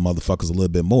check them little motherfuckers a little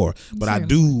bit more, but I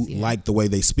do like the way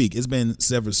they speak. It's been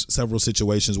several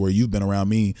situations where you've been around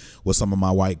me with some of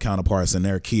my white counterparts and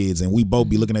their kids, and we both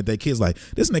be looking at their kids like,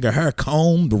 this nigga hair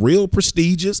combed, real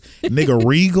prestigious, nigga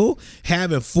regal,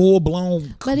 having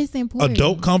full-blown but it's important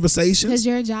adult conversations. Because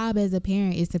your job as a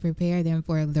parent is to prepare them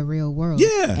for the real world.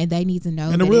 Yeah. And they need to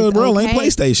know and that the real world okay. ain't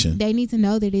PlayStation. They need to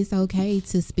know that it's okay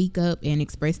to speak up and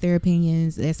express their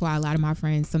opinions. That's why a lot of my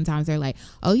friends sometimes they're like,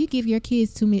 oh, you give your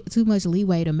kids too much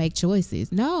leeway to make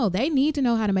choices. No, they need to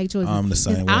know how to make choices. I'm the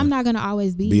same way. I'm not going to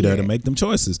always be there to make them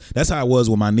choices. That's how it was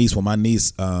with my niece.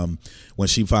 When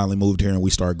she finally moved here and we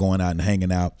started going out and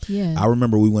hanging out, I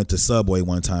remember we went to Subway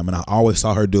one time and I always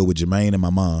saw her do it with Jermaine and my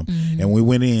mom. And we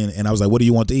went in and I was like, what do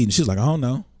you want to eat? And she was like, I don't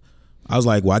know. I was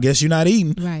like, well, I guess you're not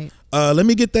eating. Right. Let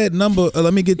me get that number.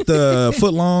 Let me get the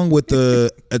foot long with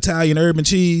the Italian urban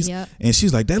cheese. Yep. And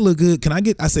she's like, that look good. Can I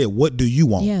get? I said, what do you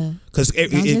want? Yeah. Because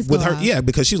with her,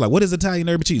 because she's like, what is Italian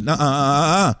urban cheese?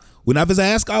 We're not supposed to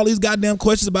ask all these goddamn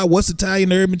questions about what's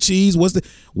Italian herb and cheese.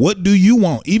 What do you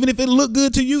want? Even if it look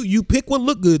good to you, you pick what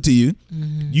look good to you.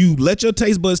 You let your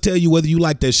taste buds tell you whether you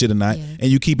like that shit or not, and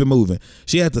you keep it moving.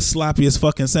 She had the sloppiest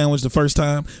fucking sandwich the first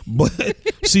time, but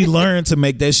she learned to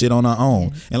make that shit on her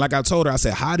own. And like I told her, I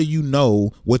said, how do you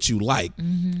know what you like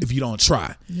if you don't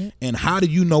try? And how do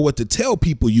you know what to tell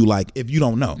people you like if you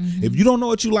don't know? If you don't know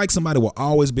what you like, somebody will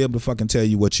always be able to fucking tell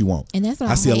you what you want. And that's what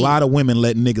I see hate. A lot of women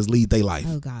letting niggas lead their life.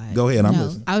 Oh God. Go ahead, I'm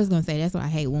listening. I was gonna say that's what I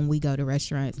hate when we go to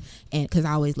restaurants, and because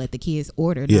I always let the kids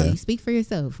order. No, you speak for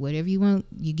yourself. Whatever you want,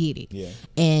 you get it. Yeah.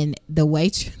 And the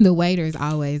waiter is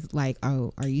always like,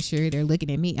 "Oh, are you sure?" They're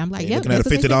looking at me. I'm like, "Yep." Looking at a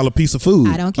 $50 piece of food.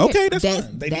 I don't care. Okay, that's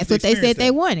fine. That's what they said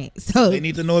they wanted. So they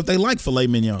need to know if they like filet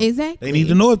mignon. Exactly. They need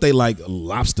to know if they like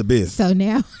lobster bisque. So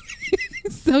now,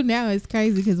 it's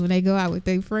crazy because when they go out with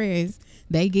their friends,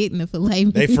 they get in the filet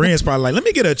mignon. They friends probably like, let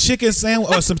me get a chicken sandwich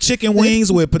or some chicken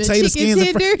wings with potato skins.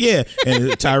 Yeah, and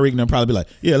Tyreek will probably be like,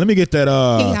 yeah, let me get that.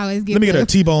 Let me get a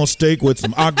T-bone steak with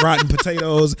some au gratin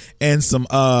potatoes and some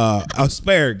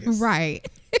asparagus. Right.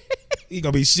 He's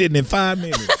gonna be shitting in 5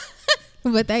 minutes.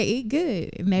 But they eat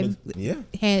good, and they've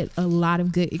had a lot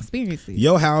of good experiences.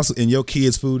 Your house and your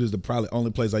kids' food is the probably only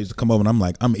place I used to come over, and I'm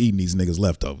like, I'm eating these niggas'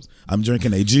 leftovers. I'm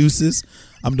drinking their juices.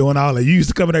 I'm doing all that. You used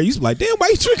to come in there, you used to be like, damn, why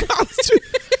you drinking all this shit?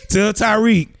 Tell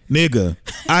Tyreek, nigga,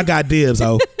 I got dibs,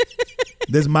 ho.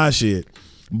 This is my shit.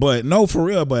 But no, for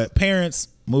real, but parents,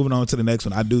 moving on to the next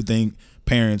one, I do think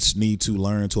parents need to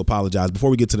learn to apologize. Before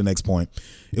we get to the next point,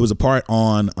 it was a part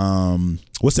on,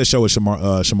 what's that show with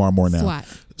Shamar Moore now? SWAT.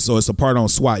 So it's a part on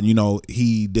SWAT. You know,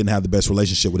 he didn't have the best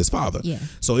relationship with his father. Yeah.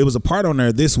 So it was a part on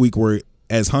there this week where,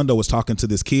 as Hundo was talking to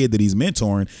this kid that he's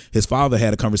mentoring, his father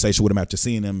had a conversation with him after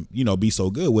seeing him, you know, be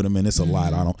so good with him. And it's a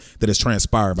lot that has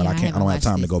transpired, but I don't have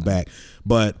time to go back.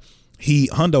 But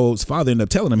Hundo's father ended up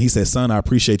telling him, he said, son, I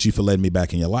appreciate you for letting me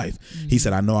back in your life. He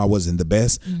said, I know I wasn't the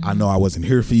best. I know I wasn't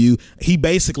here for you. He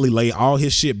basically laid all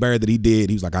his shit bare that he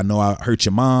did. He was like, I know I hurt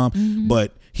your mom,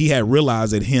 but he had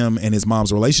realized that him and his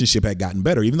mom's relationship had gotten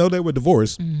better, even though they were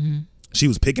divorced. She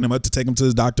was picking him up to take him to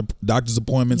his doctor's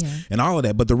appointments and all of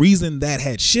that. But the reason that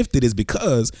had shifted is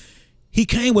because he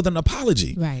came with an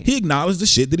apology. Right. He acknowledged the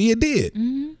shit that he had did.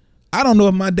 I don't know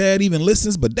if my dad even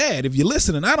listens, but Dad, if you're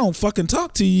listening, I don't fucking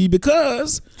talk to you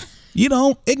because you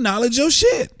don't acknowledge your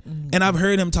shit. And I've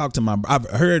heard him I've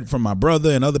heard from my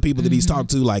brother and other people that he's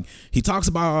talked to, like he talks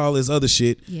about all this other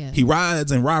shit. Yeah. He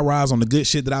rides and rah-rahs on the good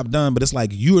shit that I've done, but it's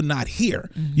like, you're not here.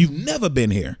 You've never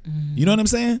been here. You know what I'm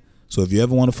saying? So if you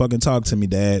ever want to fucking talk to me,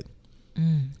 Dad,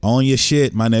 on your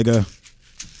shit, my nigga.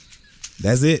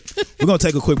 That's it. We're going to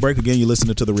take a quick break. Again, you're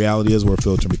listening to The Reality Is, where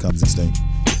filter becomes extinct.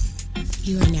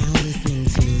 You are now listening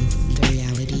to The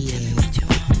Reality Is.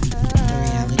 The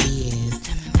Reality Is.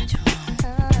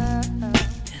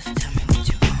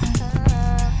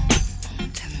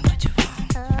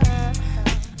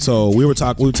 So we were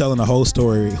telling the whole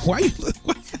story. Why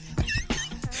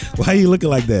are you looking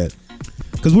like that?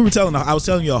 Because I was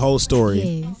telling you a whole story.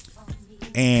 Yes.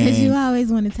 And because you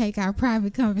always want to take our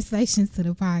private conversations to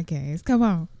the podcast. Come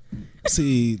on.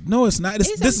 See, no, it's not.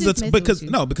 This is because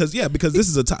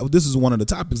this is one of the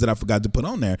topics that I forgot to put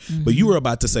on there. But you were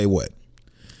about to say what?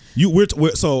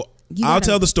 I'll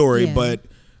tell the story. Yeah. But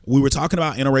we were talking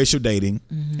about interracial dating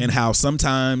and how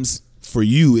sometimes for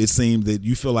you it seemed that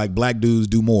you feel like black dudes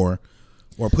do more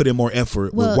or put in more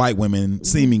effort with white women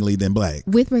seemingly than black.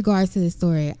 With regards to the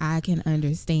story, I can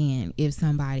understand if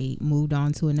somebody moved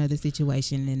on to another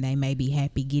situation and they may be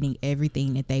happy getting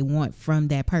everything that they want from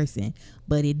that person.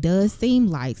 But it does seem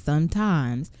like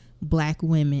sometimes black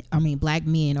men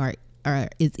are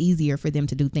it's easier for them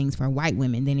to do things for white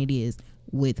women than it is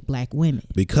with black women.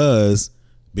 Because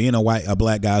being a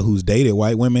black guy who's dated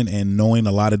white women and knowing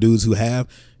a lot of dudes who have,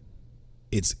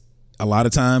 it's a lot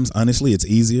of times, honestly, it's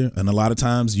easier. And a lot of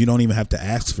times you don't even have to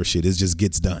ask for shit. It just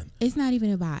gets done. It's not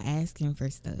even about asking for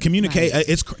stuff. Communicate.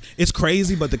 It's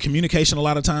crazy, but the communication a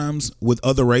lot of times with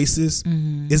other races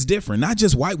is different. Not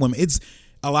just white women.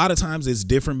 A lot of times it's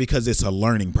different because it's a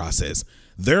learning process.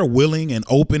 They're willing and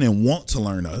open and want to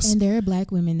learn us. And there are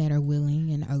black women that are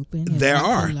willing and open. And there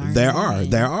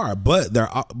are.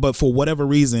 But for whatever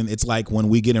reason, it's like when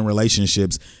we get in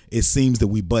relationships, it seems that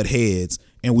we butt heads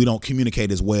and we don't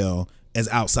communicate as well as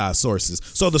outside sources.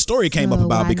 So the story came up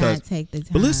about because not take the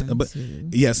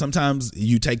time sometimes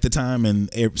you take the time and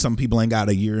some people ain't got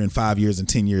a year and 5 years and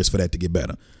 10 years for that to get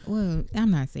better. Well,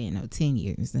 I'm not saying no 10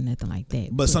 years or nothing like that.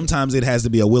 But sometimes it has to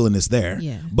be a willingness there.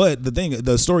 Yeah. But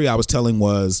the story I was telling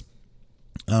was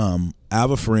I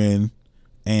have a friend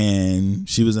and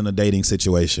she was in a dating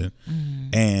situation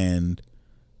and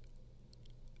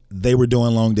they were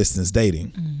doing long distance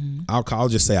dating. I'll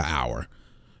just say an hour.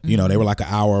 You know, they were like an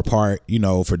hour apart. You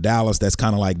know, for Dallas, that's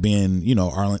kind of like being, you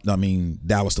know,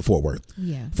 Dallas to Fort Worth.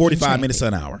 Yeah. 45 minutes to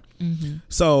an hour.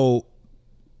 So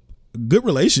good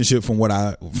relationship from what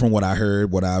I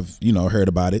heard, what I've, you know, heard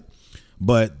about it.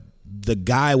 But the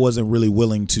guy wasn't really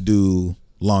willing to do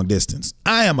long distance.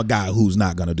 I am a guy who's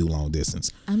not going to do long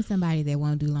distance. I'm somebody that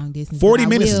won't do long distance. 40 but I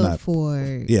minutes will is not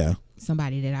for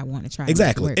somebody that I want to try.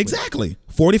 Exactly.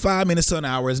 45 minutes to an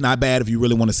hour is not bad if you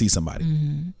really want to see somebody.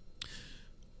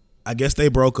 I guess they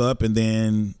broke up, and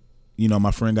then, you know, my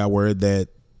friend got word that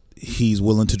he's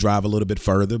willing to drive a little bit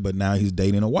further, but now he's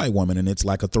dating a white woman, and it's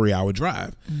like a 3-hour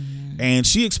drive. And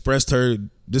she expressed her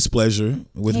displeasure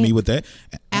with me with that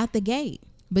out the gate.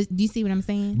 But do you see what I'm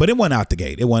saying? But it wasn't out the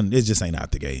gate. It just ain't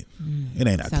out the gate. It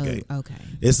ain't out the gate.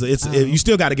 Okay. You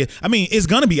still got to get. I mean, it's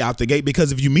gonna be out the gate,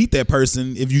 because if you meet that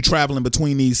person, if you traveling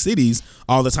between these cities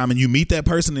all the time, and you meet that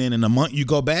person, and in a month you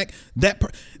go back,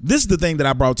 this is the thing that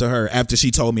I brought to her after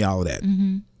she told me all of that.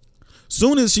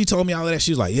 Soon as she told me all of that,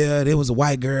 she was like, yeah, there was a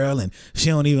white girl and she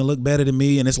don't even look better than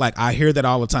me. And it's like, I hear that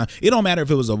all the time. It don't matter if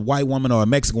it was a white woman or a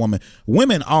Mexican woman.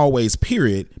 Women always,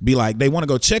 period, be like, they want to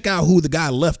go check out who the guy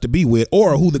left to be with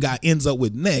or who the guy ends up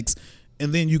with next.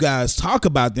 And then you guys talk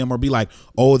about them or be like,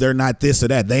 oh, they're not this or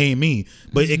that. They ain't me.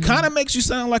 But it kind of makes you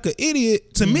sound like an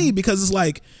idiot to me, because it's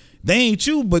like, they ain't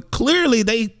you, but clearly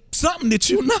they something that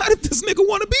you not if this nigga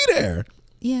want to be there.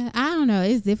 Yeah, I don't know.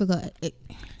 It's difficult.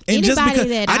 And just because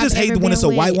I just hate when it's a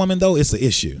white woman, though, it's an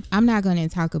issue. I'm not going to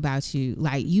talk about you.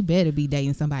 Like, you better be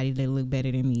dating somebody that look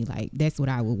better than me. Like, that's what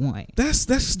I would want. That's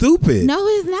stupid. No,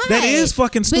 it's not. That is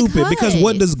fucking stupid. Because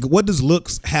what does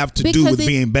looks have to do with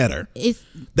being better?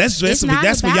 That's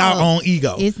for y'all own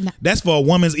ego. That's for a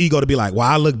woman's ego to be like, well,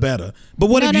 I look better. But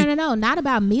what if you? No, not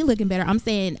about me looking better. I'm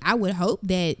saying I would hope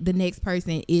that the next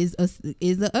person is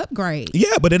an upgrade.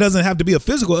 Yeah, but it doesn't have to be a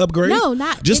physical upgrade. No,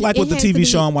 not just like with the TV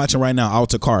show I'm watching right now,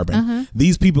 Alter Carbon.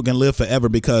 These people can live forever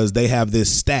because they have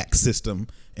this stack system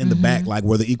in the back, like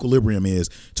where the equilibrium is,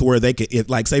 to where they could,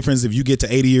 like, say for instance, if you get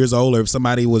to 80 years old, or if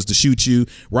somebody was to shoot you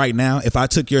right now, if I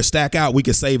took your stack out, we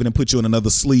could save it and put you in another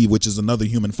sleeve, which is another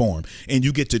human form, and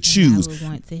you get to choose. I would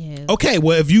want to have. Okay,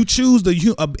 well, if you choose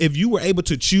if you were able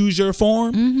to choose your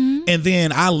form, and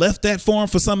then I left that form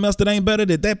for something else that ain't better,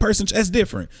 that person, that's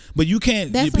different. But you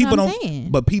can't. That's people what I'm don't.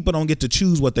 saying. But people don't get to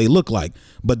choose what they look like.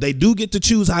 But they do get to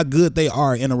choose how good they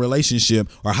are in a relationship,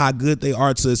 or how good they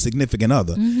are to a significant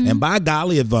other. And by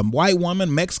golly, if a white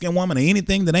woman, Mexican woman, or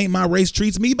anything that ain't my race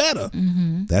treats me better,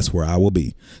 that's where I will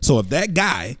be. So if that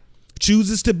guy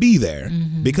chooses to be there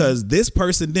because this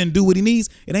person didn't do what he needs,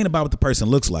 it ain't about what the person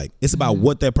looks like. It's about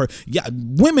what that person. Yeah,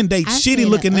 women date shitty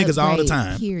looking niggas all the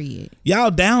time. Period.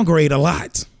 Y'all downgrade a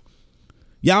lot.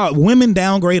 Women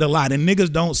downgrade a lot, and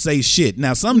niggas don't say shit.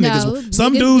 Now some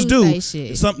dudes do.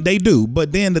 Some they do,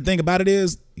 but then the thing about it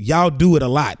is, y'all do it a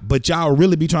lot, but y'all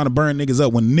really be trying to burn niggas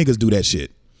up when niggas do that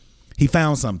shit. He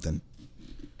found something.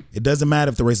 It doesn't matter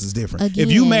if the race is different. Again,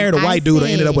 if you married a white dude or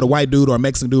ended up with a white dude or a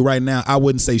Mexican dude right now, I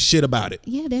wouldn't say shit about it.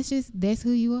 Yeah, that's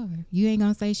who you are. You ain't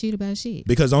gonna say shit about shit.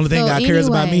 Because the only thing God cares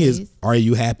about me is, are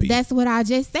you happy? That's what I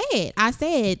just said. I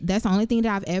said that's the only thing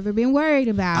that I've ever been worried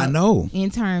about. I know. In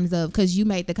terms of, because you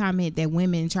made the comment that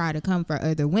women try to come for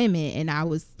other women, and I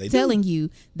was telling you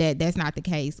that that's not the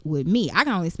case with me. I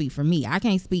can only speak for me. I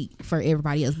can't speak for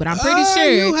everybody else, but I'm pretty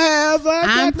sure.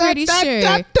 I'm pretty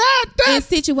sure in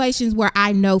situations where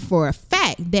I know for a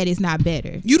fact that it's not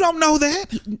better. You don't know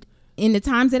that? In the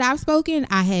times that I've spoken,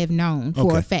 I have known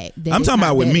for a fact that I'm talking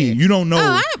about with me. You don't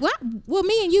know. Well,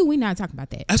 me and you, we're not talking about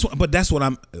that. That's what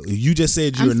I'm. You just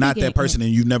said you're not that person,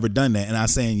 and you've never done that. And I'm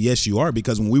saying yes, you are,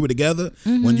 because when we were together,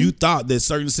 when you thought that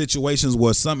certain situations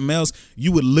were something else,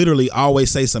 you would literally always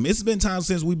say something. It's been times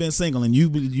since we've been single, and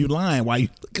you lying while you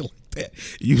looking like that.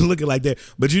 You looking like that,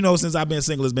 but since I've been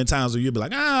single, there's been times where you'll be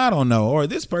like, I don't know, or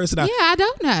this person. I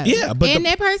don't know. Yeah, but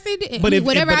that person,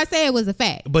 whatever I said was a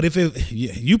fact. But if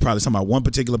you probably talking about one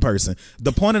particular person.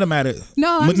 The point of the matter.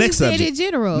 No, I'm just saying in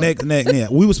general. Yeah,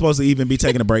 we were supposed to even be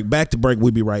taking a break. Back to break.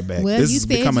 We'll be right back. Well, this is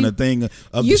becoming a thing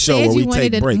of the show where we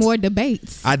take breaks. More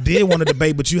debates. I did want a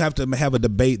debate, but you have to have a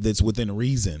debate that's within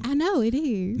reason. I know it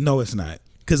is. No, it's not.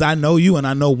 Because I know you, and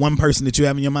I know one person that you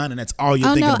have in your mind, and that's all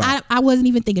you're thinking about. I wasn't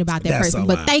even thinking about that person.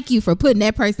 But thank you for putting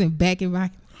that person back in my.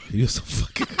 You're so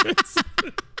fucking crazy.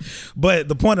 But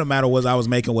the point of the matter was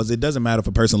it doesn't matter if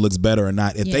a person looks better or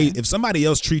not. If somebody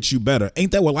else treats you better,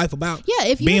 ain't that what life about? Yeah,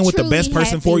 if you're being with the best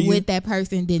person for you with that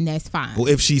person, then that's fine. Well,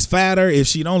 if she's fatter, if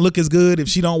she don't look as good, if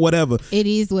she don't whatever, it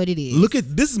is what it is.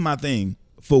 This is my thing.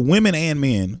 for women and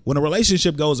men, when a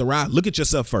relationship goes awry, look at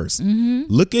yourself first.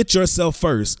 Look at yourself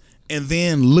first, and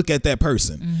then look at that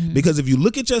person. Because if you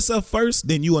look at yourself first,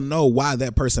 then you will know why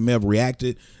that person may have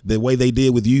reacted the way they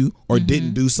did with you, or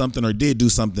didn't do something, or did do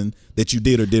something that you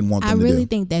did or didn't want them to do. I really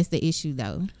think that's the issue,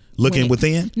 though. Looking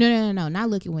within? No, not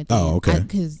looking within. Oh, okay.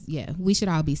 Because we should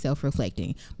all be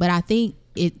self-reflecting. But I think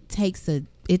it takes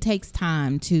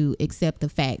time to accept the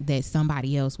fact that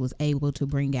somebody else was able to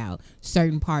bring out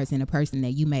certain parts in a person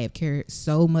that you may have cared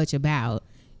so much about.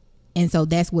 And so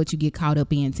that's what you get caught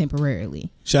up in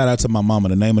temporarily. Shout out to my mama.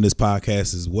 The name of this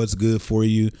podcast is What's Good For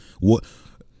You. What's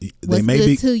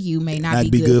good to you may not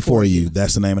be good for you.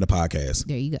 That's the name of the podcast.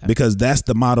 There you go. Because that's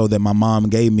the motto that my mom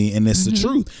gave me, and it's the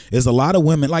truth. There's a lot of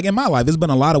women, like in my life, there's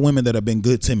been a lot of women that have been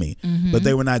good to me, but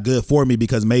they were not good for me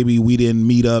because maybe we didn't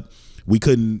meet up. We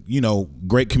couldn't,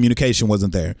 great communication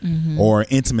wasn't there, or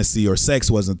intimacy or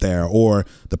sex wasn't there, or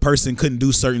the person couldn't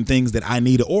do certain things that I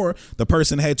needed, or the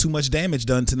person had too much damage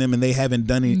done to them and they haven't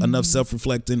done enough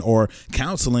self-reflecting or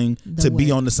counseling to be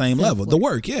on the same level. The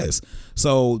work, yes.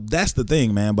 So that's the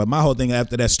thing, man. But my whole thing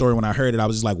after that story, when I heard it, I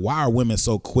was just like, why are women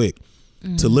so quick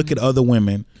to look at other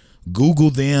women,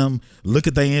 Google them, look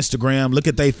at their Instagram, look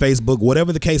at their Facebook,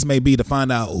 whatever the case may be, to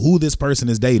find out who this person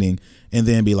is dating, and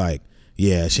then be like,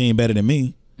 yeah, she ain't better than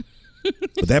me,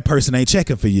 but that person ain't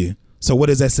checking for you. So what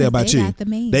does that say about you?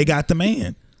 They got the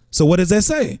man. So what does that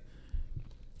say?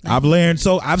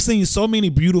 I've seen so many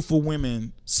beautiful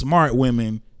women, smart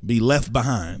women, be left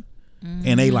behind.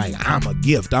 And they like, I'm a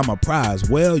gift, I'm a prize.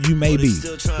 Well, you may be,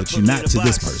 but you're not to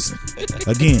this person.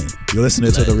 Again, you're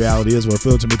listening to The Reality Is, where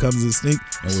filter becomes a sneak,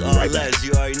 and we'll be right back.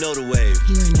 You already know the wave.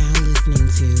 You are now listening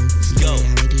to The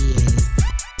Reality Is.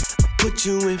 Put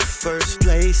you in first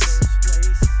place.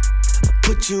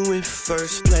 Put you in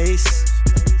first place.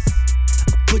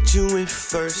 Put you in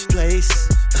first place.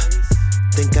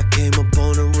 Think I came up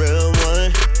on a real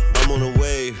one. I'm on a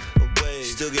wave.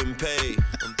 Still getting paid.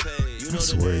 I'm paid. I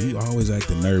swear, you always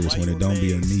acting nervous when it don't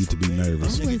be a need to be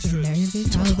nervous. I wasn't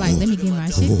nervous. I was like, let me get my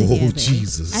shit together. Oh,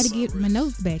 Jesus. I had to get my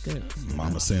notes back up.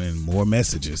 Mama sending more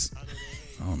messages.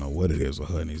 I don't know what it is with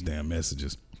her and these damn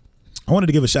messages. I wanted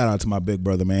to give a shout out to my big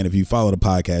brother, man. If you follow the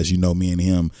podcast, you know me and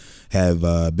him have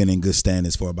been in good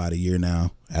standings for about a year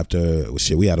now. After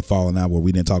we had a falling out where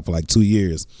we didn't talk for like 2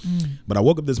 years. But I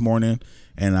woke up this morning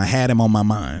and I had him on my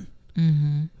mind.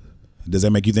 Does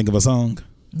that make you think of a song?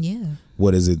 Yeah.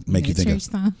 What does it make you think of?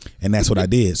 Song. And that's what I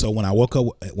did. So when I woke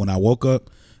up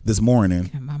this morning,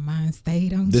 and my mind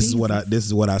stayed on this Jesus.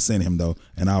 is what I sent him though,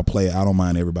 and I'll play it. I don't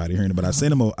mind everybody hearing it, but I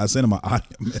sent him an audio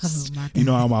message. Oh, you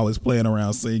know, I'm always playing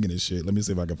around singing and shit. Let me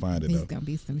see if I can find it though. There's gonna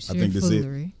be some I think this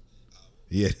foolery.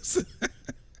 Yes.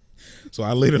 So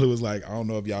I literally was like, I don't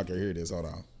know if y'all can hear this. Hold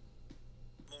on.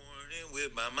 Morning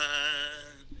with my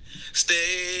mind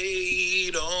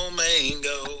stayed on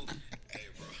mango. Hey,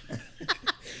 bro.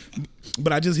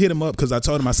 But I just hit him up because I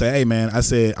told him, I said, hey man,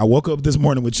 I woke up this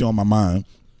morning with you on my mind.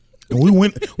 And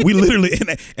we literally,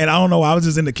 and I don't know, I was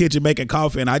just in the kitchen making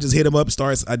coffee and I just hit him up,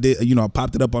 I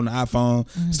popped it up on the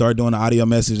iPhone, started doing the audio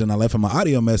message, and I left him an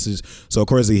audio message. So of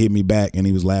course he hit me back and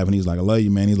he was laughing. He's like, I love you,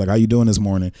 man. He's like, how you doing this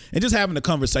morning? And just having a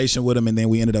conversation with him. And then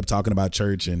we ended up talking about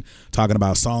church and talking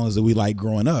about songs that we like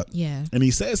growing up. Yeah. And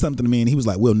he said something to me and he was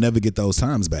like, we'll never get those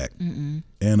times back.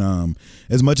 And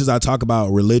as much as I talk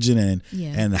about religion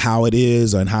and how it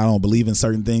is and how I don't believe in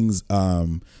certain things,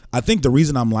 I think the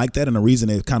reason I'm like that and the reason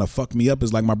it kind of fucked me up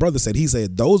is like my brother said, he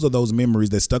said, those are those memories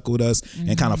that stuck with us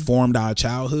and kind of formed our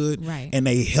childhood. Right. And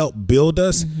they helped build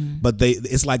us, but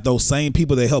it's like those same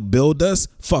people that helped build us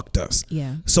fucked us.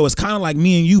 Yeah. So it's kind of like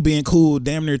me and you being cool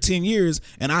damn near 10 years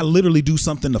and I literally do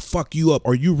something to fuck you up,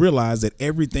 or you realize that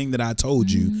everything that I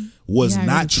told you was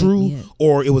not true,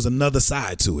 or it was another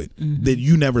side to it that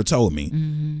you never told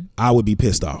me. I would be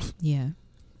pissed off. Yeah.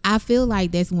 I feel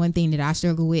like that's one thing that I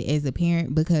struggle with as a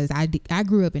parent, because I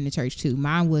grew up in the church too.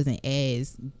 Mine wasn't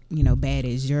as, bad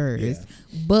as yours,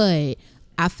 but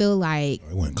I feel like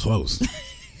it went close.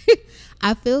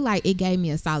 I feel like it gave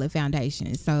me a solid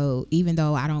foundation. So even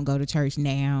though I don't go to church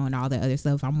now and all the other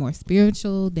stuff, I'm more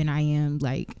spiritual than I am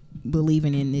like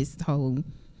believing in this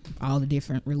all the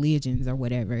different religions or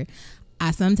whatever. I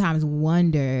sometimes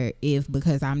wonder if,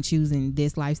 because I'm choosing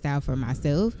this lifestyle for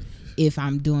myself, if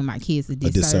I'm doing my kids a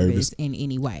disservice in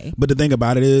any way. But the thing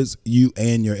about it is, you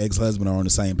and your ex-husband are on the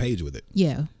same page with it.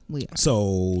 Yeah, We are.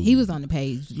 So He was on the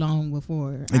page long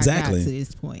before I got to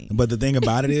this point. But the thing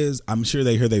about it is, I'm sure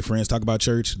they hear their friends talk about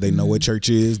church. They know what church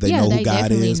is. They Yeah, know who they God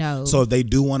definitely is. know. So if they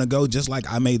do want to go, just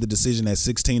like I made the decision at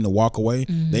 16 to walk away,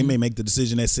 they may make the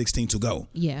decision at 16 to go.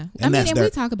 Yeah, And that's we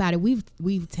talk about it.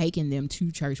 We've taken them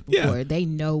to church before. Yeah. They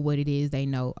know what it is. They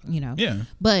know, Yeah.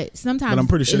 But sometimes, But I'm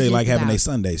pretty sure it's they just like having about- their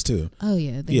Sundays too. Oh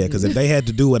yeah, they Yeah, do. because if they had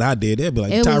to do what I did, they'd be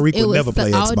like, Tyreek would never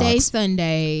play all day Xbox.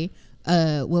 Sunday.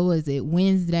 What was it?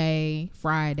 Wednesday,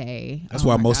 Friday. That's Oh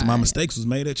why my most of my God. mistakes was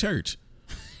made at church.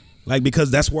 Like, because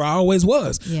that's where I always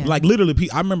was. Yeah. Like, literally,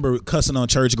 I remember cussing on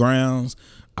church grounds.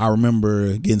 I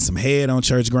remember getting some head on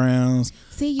church grounds.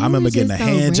 See, you I remember was getting a just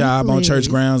so hand job on church reckless.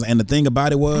 grounds. And the thing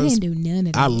about it I was, didn't do none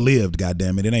of that. I lived,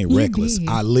 goddammit. It ain't You reckless. did.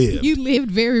 I lived. You lived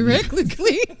very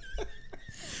recklessly.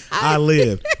 I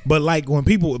lived. But like when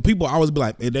people always be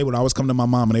like, they would always come to my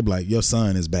mom and they'd be like, your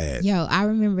son is bad. Yo, I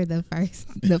remember the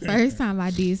first time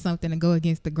I did something to go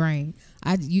against the grain.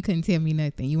 You couldn't tell me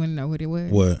nothing. You want to know what it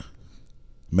was? What?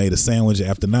 Made a sandwich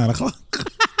after 9 o'clock.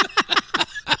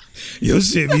 Your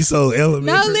shit be so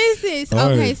elementary. No, listen. All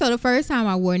Okay, right. so the first time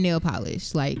I wore nail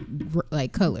polish, like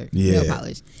color Yeah. nail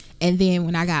polish, and then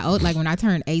when I got old, like when I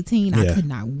turned 18, I Yeah. could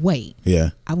not wait.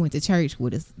 Yeah. I went to church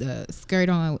with a skirt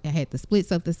on. I had the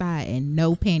splits up the side and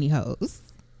no pantyhose.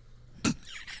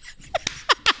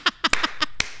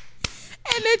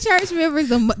 And the church members,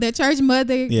 the church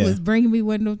mother Yeah. was bringing me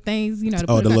one of them things, to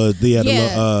Oh, put the it little, on. the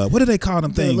little, what do they call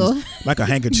them The things? little- Like a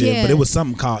handkerchief, Yeah. but it was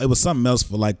something else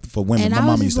for women. And My I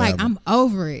mom was used just to like, have them. I'm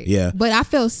over it. Yeah. But I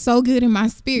felt so good in my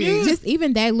spirit. Yeah. Just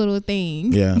even that little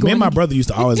thing. Yeah, me going and my against- brother used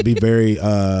to always be very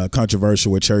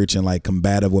controversial with church and like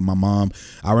combative with my mom.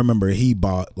 I remember he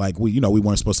bought we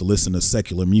weren't supposed to listen to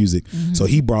secular music, so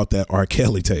he brought that R.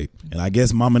 Kelly tape, and I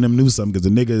guess mom and them knew something because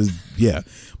the niggas, yeah.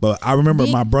 But I remember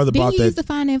my brother bought you that. used to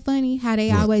find that funny how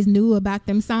they always knew about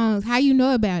them songs. How you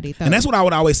know about it though? And that's what I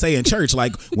would always say in church.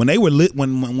 Like when they were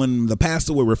when the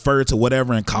pastor would refer to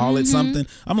whatever and call it something,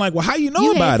 I'm like, well, how you know You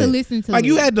had about to it? listen to like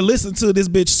you it. had to listen to this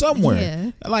bitch somewhere.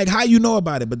 Yeah. Like how you know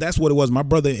about it? But that's what it was. My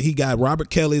brother, he got Robert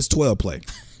Kelly's 12 play.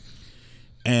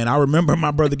 And I remember my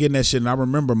brother getting that shit, and I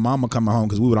remember mama coming home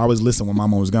because we would always listen when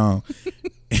mama was gone.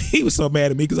 He was so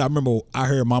mad at me because I remember I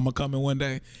heard mama coming one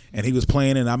day and he was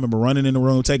playing, and I remember running in the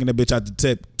room, taking that bitch out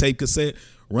the tape cassette,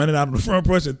 running out of the front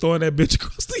porch and throwing that bitch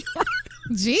across the yard.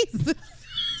 Jesus.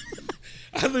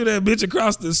 I threw that bitch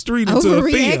across the street into a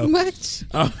Overreact field. much?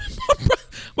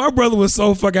 My brother was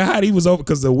so fucking hot. He was over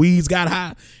because the weeds got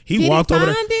hot. He Did he walked over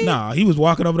there. find it? Nah, he was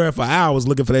walking over there for hours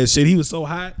looking for that shit. He was so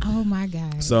hot. Oh my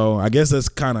God. So I guess that's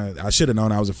kind of, I should have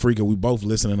known I was a freak. We both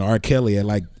listening to R. Kelly at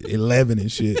like 11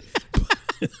 and shit.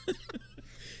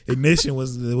 Ignition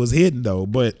was hidden though,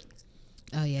 but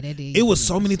Oh yeah, that did. it was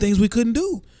so many things we couldn't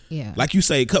do. Yeah. Like you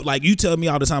say, like you tell me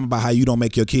all the time about how you don't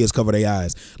make your kids cover their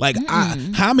eyes. Like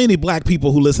how many black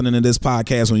people who listening to this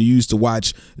podcast, when you used to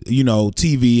watch,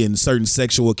 TV and certain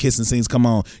sexual kissing scenes come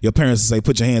on, your parents would say,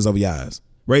 put your hands over your eyes.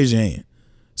 Raise your hand.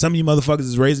 Some of you motherfuckers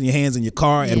is raising your hands in your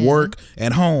car, at Yeah. work,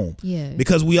 at home. Yeah.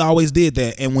 Because we always did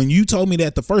that. And when you told me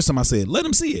that the first time, I said, let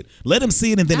them see it. Let them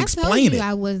see it and then I explain told you it.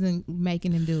 I wasn't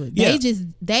making them do it. Yeah.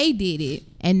 They did it,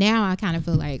 and now I kind of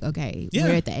feel like, okay, Yeah.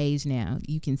 we're at the age now.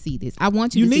 You can see this. I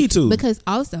want you. You to need see, to. because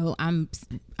also I'm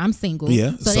single.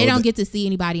 Yeah, So so they don't that- get to see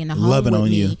anybody in the home Loving with on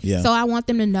me. you, yeah. So I want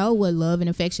them to know what love and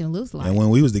affection looks like. And when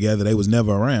we was together, they was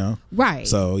never around. Right.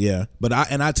 So yeah, but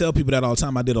I tell people that all the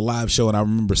time. I did a live show and I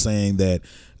remember saying that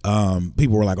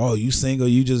people were like, "Oh, you single?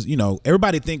 You just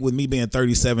everybody think with me being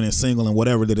 37 and single and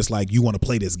whatever that it's like you want to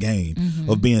play this game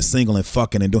of being single and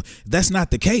fucking and doing." That's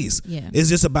not the case. Yeah. It's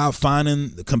just about finding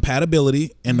the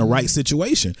compatibility and the right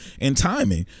situation and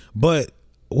timing. But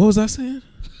what was I saying?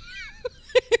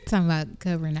 Talking about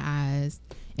covering the eyes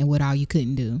and what all you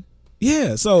couldn't do.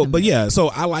 Yeah. So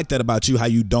I like that about you, how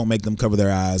you don't make them cover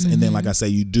their eyes. And then, like I say,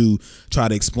 you do try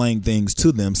to explain things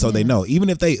to them so they know. Even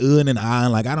if they and I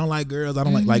like, I don't like girls, I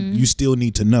don't like you still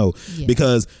need to know. Yeah.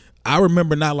 Because I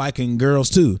remember not liking girls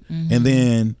too. And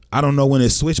then I don't know when it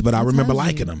switched, but I remember told you,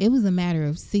 liking them. It was a matter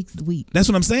of 6 weeks. That's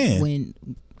what I'm saying. When,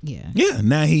 yeah. Yeah.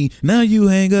 Now you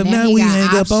hang up. Now he we got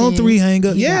hang up on options. 3 hang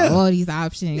up. He got Yeah. all these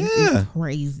options. Yeah. It's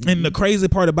crazy. And the crazy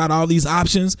part about all these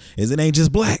options is it ain't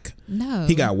just black. No.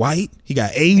 He got white, he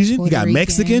got Asian, he Puerto got Rican.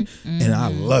 Mexican, and I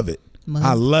love it.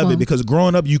 I love it Muslim. because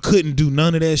growing up you couldn't do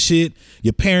none of that shit.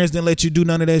 Your parents didn't let you do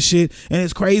none of that shit, and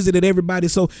it's crazy that everybody.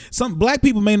 So some black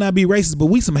people may not be racist, but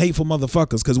we some hateful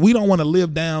motherfuckers because we don't want to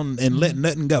live down and let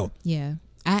nothing go. Yeah.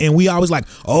 And we always like,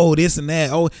 oh, this and that.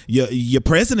 Oh, your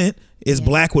president is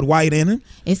black with white in him.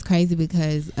 It's crazy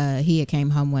because he had came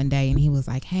home one day and he was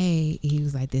like, hey, he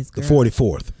was like, this The girl.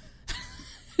 44th.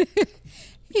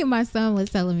 My son was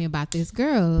telling me about this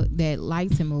girl that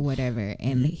liked him or whatever,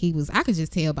 and I could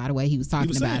just tell by the way he was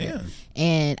talking about it.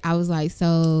 And I was like,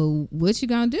 so what you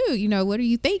gonna do? You know, what are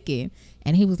you thinking?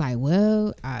 And he was like,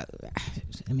 well, I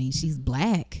mean, she's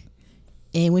black.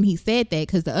 And when he said that,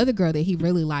 because the other girl that he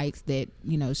really likes that,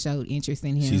 you know, showed interest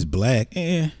in him. She's black.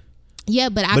 Yeah,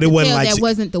 but I could tell like that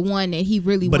wasn't the one that he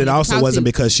really wanted to talk to. But it also wasn't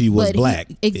because she was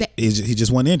black. Exactly. He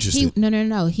just wasn't interested.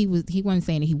 No. He wasn't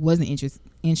saying that he wasn't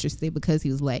interested because he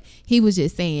was black. He was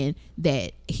just saying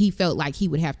that he felt like he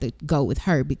would have to go with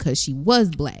her because she was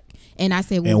black. And I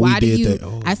said, well, why do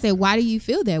you? I said, why do you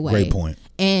feel that way? Great point.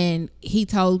 And he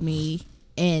told me,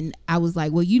 and I was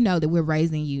like, well, you know that we're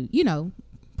raising you, you know,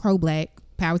 pro-black.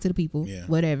 Power to the people,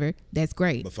 whatever. That's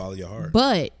great. But follow your heart.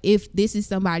 But if this is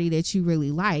somebody that you really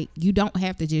like, you don't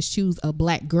have to just choose a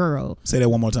black girl. Say that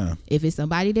one more time. If it's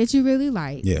somebody that you really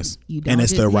like, yes, you don't. And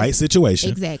it's the right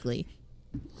situation. Exactly.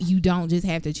 You don't just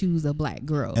have to choose a black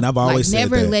girl. And I've always said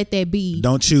never let that be.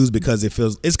 Don't choose because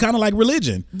it's kind of like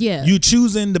religion. Yeah. You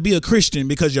choosing to be a Christian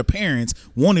because your parents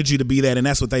wanted you to be that and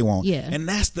that's what they want. Yeah. And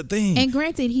that's the thing. And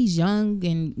granted, he's young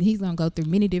and he's going to go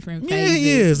through many different phases. Yeah,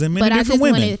 he is. And many different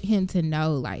women. But I just wanted him to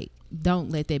know, like, don't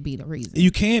let that be the reason.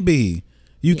 You can't be.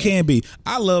 You can't be.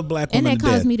 I love black women. And that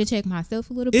caused me to check myself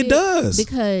a little bit. It does.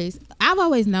 Because I've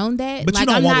always known that. But like,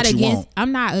 you don't want what you want.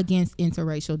 I'm not against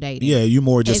interracial dating. Yeah, you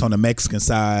more just on the Mexican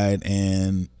side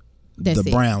and the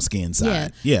brown skin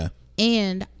side. Yeah.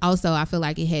 And also, I feel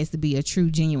like it has to be a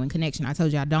true, genuine connection. I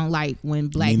told you I don't like when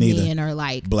black men are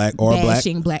like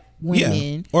bashing black women.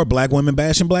 Yeah. Or black women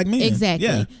bashing black men. Exactly.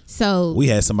 Yeah. So we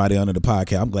had somebody under the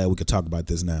podcast. I'm glad we could talk about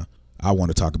this now. I want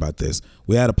to talk about this.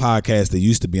 We had a podcast that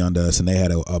used to be under us, and they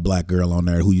had a black girl on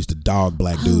there who used to dog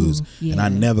black dudes, and I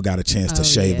never got a chance to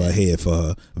shave her head for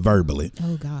her verbally.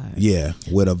 Oh God. Yeah,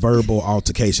 with a verbal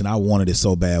altercation. I wanted it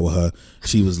so bad with her.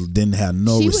 She didn't have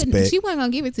no respect. She wasn't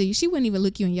gonna give it to you. She wouldn't even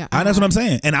look you in your eye. That's what I'm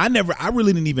saying. And I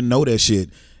really didn't even know that shit.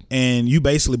 And you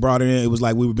basically brought it in. It was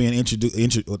like we were being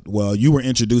introduced. Well, you were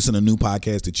introducing a new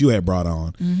podcast that you had brought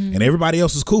on, and everybody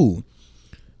else was cool.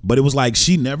 But it was like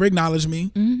she never acknowledged me.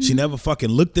 She never fucking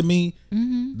looked at me.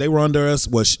 They were under us.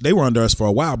 Well, they were under us for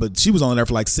a while, but she was on there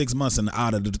for like 6 months. And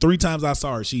out of the 3 times I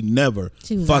saw her, she never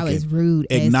fucking rude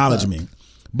acknowledged me.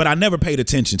 But I never paid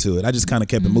attention to it. I just kind of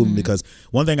kept it moving because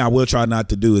one thing I will try not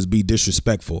to do is be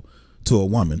disrespectful to a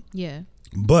woman. Yeah.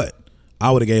 But I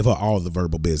would have gave her all the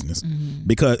verbal business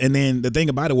because. And then the thing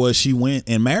about it was she went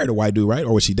and married a white dude, right?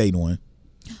 Or was she dating one?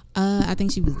 I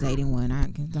think she was dating one.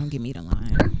 Don't give me the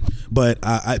line. But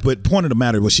but point of the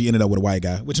matter was she ended up with a white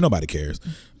guy, which nobody cares.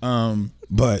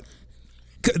 But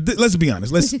let's be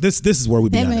honest. This is where we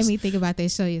be honest. That made me think about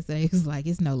that show yesterday. It was like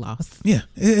it's no loss. Yeah,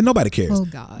 and nobody cares. Oh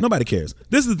God, nobody cares.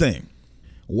 This is the thing.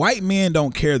 White men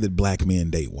don't care that black men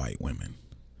date white women.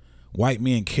 White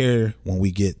men care when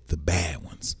we get the bad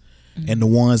ones and the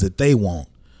ones that they want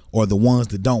or the ones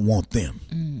that don't want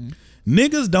them.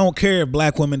 Niggas don't care if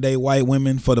black women date white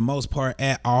women for the most part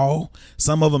at all.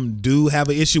 Some of them do have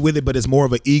an issue with it, but it's more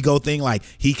of an ego thing. Like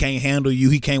he can't handle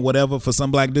you, he can't whatever for some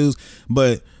black dudes.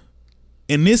 But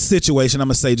in this situation, I'm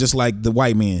gonna say just like the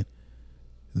white men,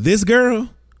 this girl,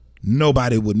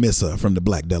 nobody would miss her from the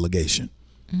black delegation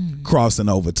crossing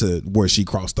over to where she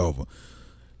crossed over.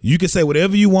 You can say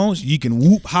whatever you want. You can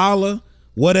whoop, holler,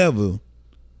 whatever.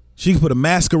 She can put a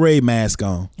masquerade mask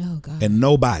on, and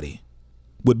nobody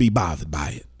would be bothered by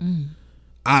it.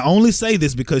 I only say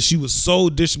this because she was so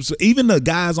disrespectful. Even the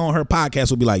guys on her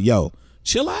podcast would be like, yo,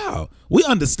 chill out. We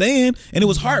understand. And it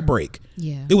was heartbreak.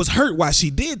 Yeah. It was hurt why she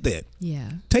did that. Yeah.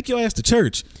 Take your ass to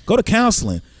church. Go to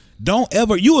counseling.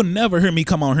 You will never hear me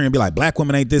come on here and be like, black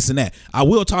women ain't this and that. I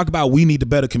will talk about we need to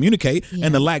better communicate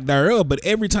and the lack thereof. But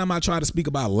every time I try to speak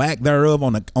about lack thereof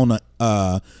on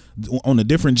a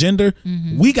different gender,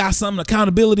 we got some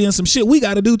accountability and some shit we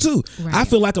got to do too. Right. I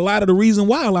feel like a lot of the reason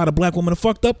why a lot of black women are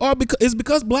fucked up is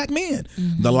because black men.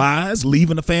 The lies,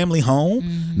 leaving the family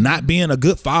home, not being a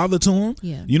good father to them.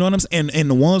 Yeah. You know what I'm saying?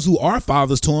 And the ones who are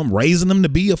fathers to them, raising them to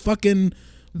be a fucking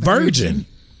virgin.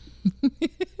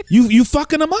 You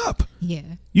fucking them up. Yeah.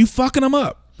 You fucking them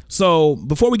up. So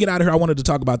before we get out of here, I wanted to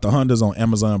talk about The Hunters on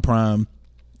Amazon Prime.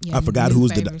 Yeah, I forgot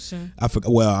who's I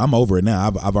forgot. Well, I'm over it now.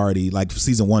 I've already, like,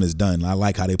 season 1 is done. I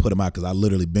like how they put them out because I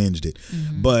literally binged it.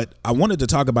 But I wanted to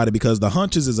talk about it because The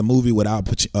Hunters is a movie with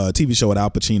TV show with Al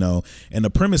Pacino, and the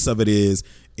premise of it is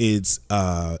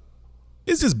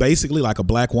it's just basically like a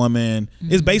black woman.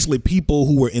 It's basically people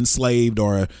who were enslaved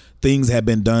or things had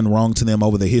been done wrong to them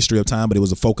over the history of time, but it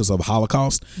was a focus of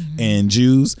Holocaust and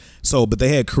Jews. So, but they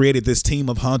had created this team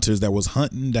of hunters that was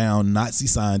hunting down Nazi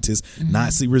scientists,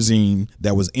 Nazi regime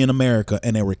that was in America,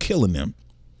 and they were killing them.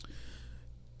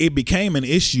 it became an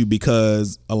issue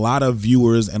because a lot of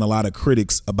viewers and a lot of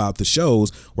critics about the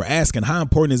shows were asking how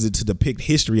important is it to depict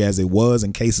history as it was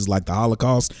in cases like the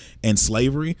Holocaust and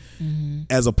slavery,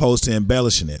 as opposed to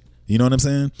embellishing it. You know what I'm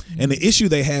saying? And the issue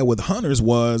they had with Hunters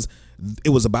was it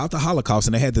was about the Holocaust,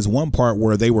 and they had this one part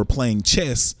where they were playing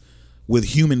chess with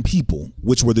human people,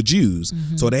 which were the Jews.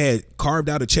 So they had carved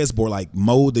out a chessboard, like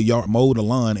mowed the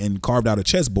lawn and carved out a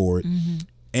chessboard.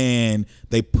 And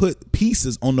they put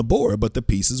pieces on the board, but the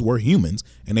pieces were humans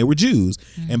and they were Jews.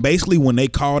 And basically when they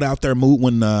called out their move,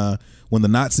 when the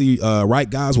Nazi right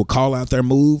guys would call out their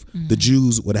move, the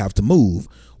Jews would have to move.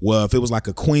 Well, if it was like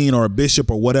a queen or a bishop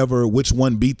or whatever, which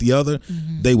one beat the other,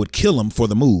 they would kill them for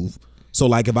the move. So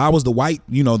like if I was the white,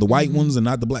 the white ones and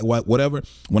not the black, whatever,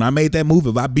 when I made that move,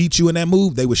 if I beat you in that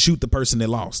move, they would shoot the person that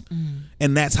lost.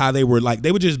 And that's how they were like,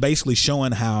 they were just basically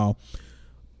showing how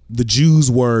the Jews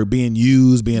were being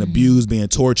used, being abused, being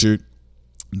tortured.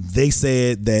 They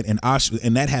said that in Auschwitz,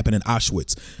 and that happened in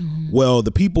Auschwitz. Well,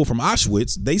 the people from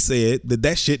Auschwitz, they said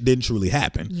that shit didn't truly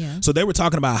happen. So they were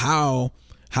talking about how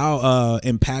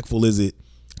impactful is it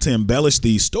to embellish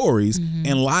these stories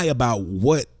and lie about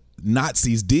what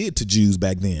Nazis did to Jews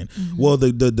back then. Well,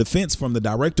 the defense from the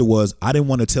director was, I didn't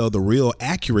want to tell the real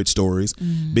accurate stories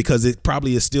because it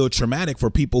probably is still traumatic for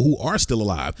people who are still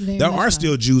alive. There are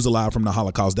still Jews alive from the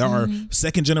Holocaust. There are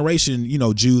second generation,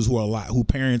 Jews who are alive, who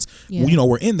parents,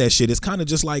 were in that shit. It's kind of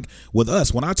just like with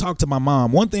us. When I talk to my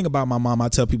mom, one thing about my mom, I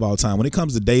tell people all the time, when it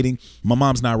comes to dating, my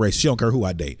mom's not racist. She don't care who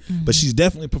I date, but she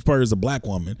definitely prefers a black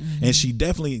woman, and she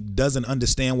definitely doesn't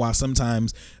understand why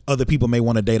sometimes other people may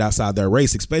want to date outside their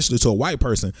race, especially to a white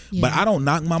person. But I don't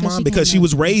knock my mom because she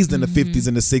was raised in the 50s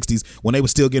and the 60s when they were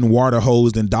still getting water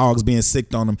hosed and dogs being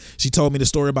sicked on them. She told me the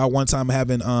story about one time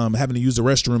having to use the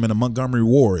restroom in the Montgomery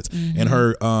wards, and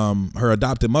her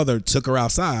adopted mother took her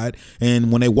outside, and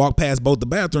when they walked past both the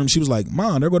bathrooms, she was like,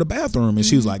 Mom, there go the bathroom, and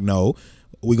she was like, no,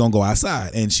 we gonna go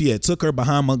outside. And she had took her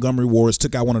behind Montgomery wards,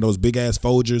 took out one of those big ass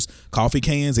Folgers coffee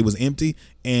cans. It was empty,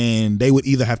 and they would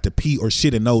either have to pee or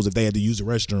shit in those if they had to use the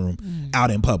restroom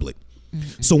out in public.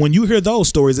 So when you hear those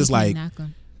stories, it's like,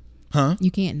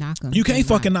 you can't knock them. You can't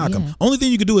fucking knock them. Only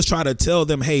thing you can do is try to tell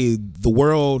them, hey, the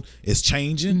world is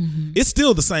changing. It's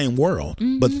still the same world,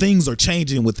 but things are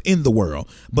changing within the world,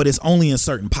 but it's only in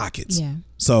certain pockets.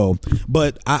 So,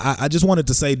 but I just wanted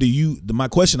to say, my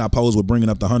question I posed with bringing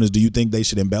up the Hunters, do you think they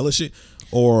should embellish it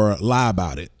or lie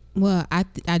about it? Well, I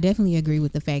definitely agree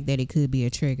with the fact that it could be a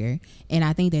trigger. And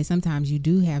I think that sometimes you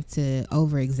do have to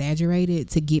over exaggerate it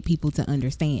to get people to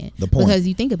understand. The point. Because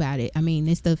you think about it, I mean,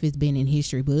 this stuff has been in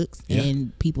history books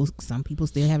and some people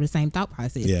still have the same thought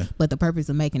process. But the purpose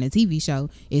of making a TV show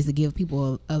is to give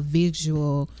people a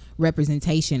visual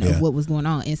representation of what was going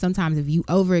on. And sometimes if you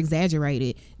over exaggerate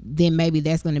it, then maybe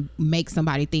that's going to make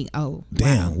somebody think, oh,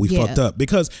 damn, we fucked up.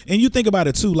 Because, and you think about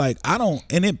it too, like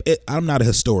I'm not a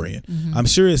historian. I'm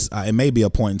sure it may be a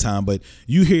point in time, but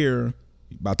you hear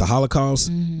about the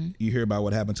Holocaust, you hear about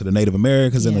what happened to the Native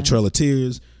Americans and the Trail of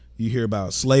Tears, you hear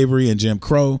about slavery and Jim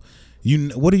Crow.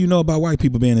 What do you know about white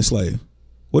people being enslaved?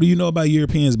 What do you know about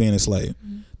Europeans being enslaved?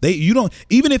 You don't,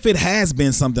 even if it has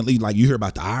been something like you hear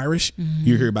about the Irish,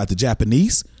 you hear about the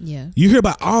Japanese, you hear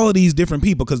about all of these different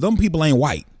people, because them people ain't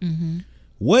white.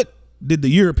 What did the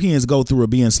Europeans go through or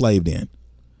be enslaved in?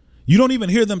 You don't even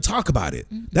hear them talk about it.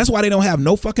 That's why they don't have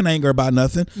no fucking anger about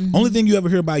nothing. Only thing you ever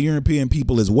hear about European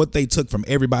people is what they took from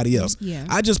everybody else.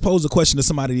 I just posed a question to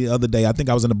somebody the other day. I think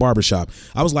I was in the barbershop.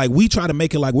 I was like, we try to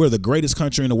make it like we're the greatest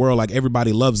country in the world, like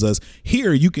everybody loves us.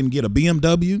 Here, you can get a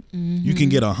BMW, you can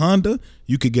get a Honda,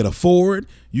 you could get a Ford,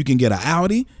 you can get an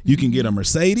Audi, you can get a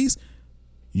Mercedes.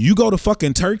 You go to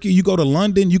fucking Turkey, you go to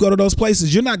London, you go to those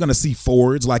places, you're not going to see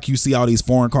Fords like you see all these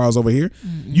foreign cars over here.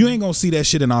 You ain't going to see that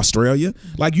shit in Australia.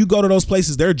 Like, you go to those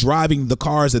places, they're driving the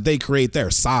cars that they create there,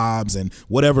 Saabs and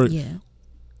whatever.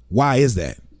 Why is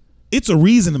that? It's a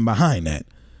reason behind that.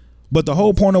 But the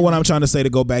whole point of what I'm trying to say, to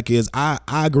go back, is I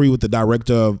agree with the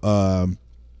director of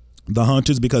The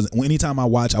Hunters, because anytime I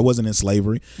watch, I wasn't in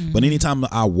slavery, but anytime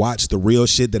I watch the real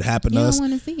shit that happened to us,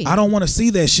 I don't want to see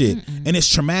that shit. And it's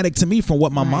traumatic to me from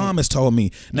what my mom has told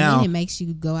me. Now, and it makes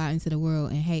you go out into the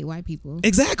world and hate white people.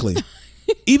 Exactly.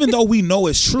 Even though we know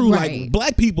it's true, like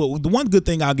black people, the one good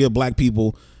thing I'll give black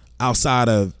people outside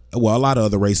of, well, a lot of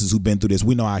other races who've been through this,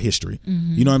 we know our history.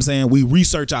 You know what I'm saying? We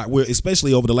research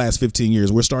especially over the last 15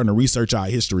 years, we're starting to research our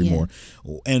history more.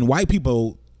 And white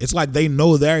people, it's like they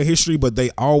know their history, but they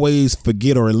always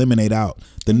forget or eliminate out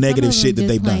the negative shit that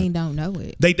they've done. Don't know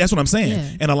it. That's what I'm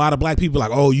saying. And a lot of black people are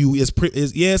like, oh,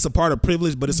 it's a part of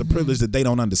privilege, but it's a privilege that they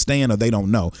don't understand or they don't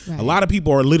know. A lot of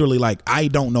people are literally like, I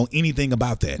don't know anything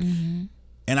about that.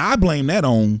 And I blame that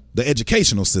on the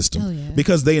educational system. Oh, yeah.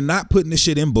 Because they're not putting the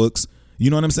shit in books. You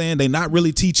know what I'm saying? They're not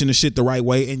really teaching the shit the right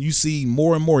way. And you see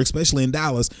more and more, especially in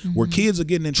Dallas, where kids are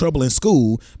getting in trouble in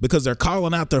school because they're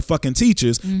calling out their fucking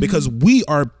teachers because we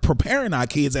are preparing our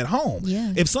kids at home.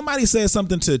 Yeah. If somebody says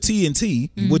something to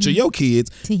TNT, which are your kids.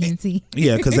 TNT.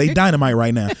 Yeah, because they dynamite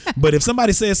right now. But if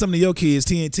somebody says something to your kids,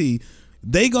 TNT,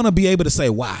 they going to be able to say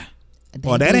why.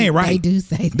 That ain't right. They do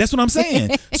say that. That's what I'm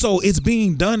saying. So it's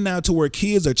being done now to where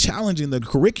kids are challenging the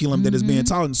curriculum that is being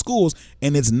taught in schools,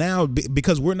 and it's now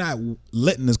because we're not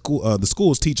letting the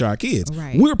schools teach our kids.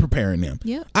 Right. We're preparing them.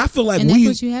 Yep. I feel like and that's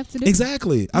what you have to do.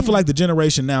 Exactly. I feel like the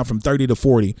generation now from 30 to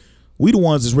 40, we the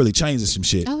ones that's really changing some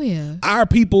shit. Oh yeah. Our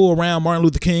people around Martin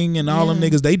Luther King and all them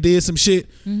niggas, they did some shit,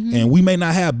 and we may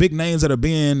not have big names that are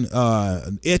being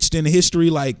etched in history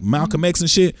like Malcolm X and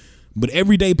shit, but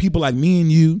everyday people like me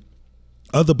and you,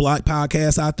 other black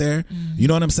podcasts out there, you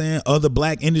know what I'm saying? Other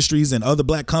black industries and other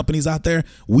black companies out there,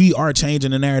 we are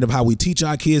changing the narrative how we teach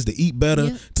our kids to eat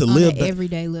better, to live better.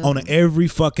 Everyday level. On an every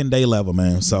fucking day level,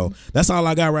 man. So that's all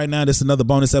I got right now. This is another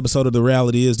bonus episode of The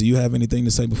Reality Is. Do you have anything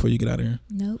to say before you get out of here?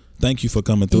 Nope. Thank you for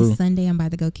coming through. It's Sunday. I'm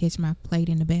about to go catch my plate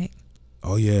in the back.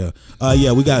 Oh yeah.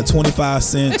 We got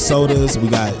 25-cent sodas. We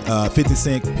got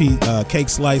 50-cent cake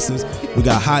slices. We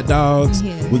got hot dogs.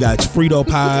 Yeah. We got Frito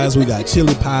pies. We got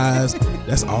chili pies.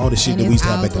 That's all the shit And that we used to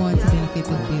have it's back all then. going to benefit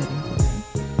the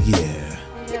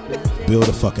building. Yeah. Build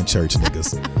a fucking church,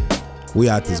 niggas. We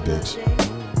out this bitch.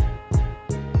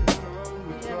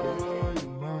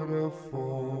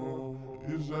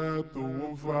 Is that the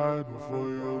one fighting for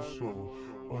your soul?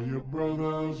 Or your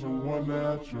brother's the one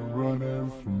that you're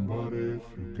running from? But if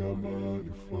you got money,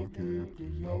 fuck it,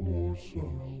 'cause I want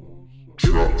some.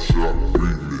 Chop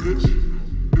remix.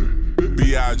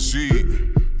 B.I.G.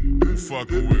 Who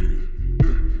fucking with me?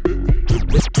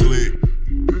 Click.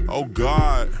 Oh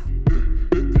God.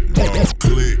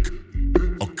 Click.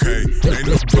 Okay, ain't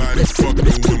nobody fucking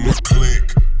with my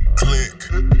click. Click,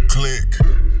 click,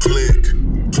 click,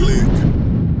 click.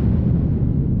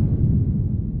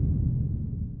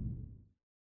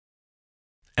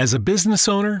 As a business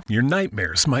owner, your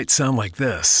nightmares might sound like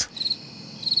this.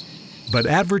 But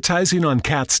advertising on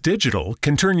Katz Digital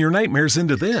can turn your nightmares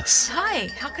into this. Hi,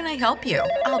 how can I help you?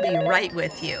 I'll be right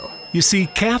with you. You see,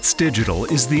 Katz Digital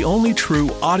is the only true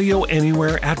audio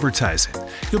anywhere advertising.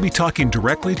 You'll be talking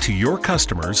directly to your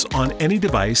customers on any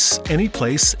device, any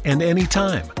place, and any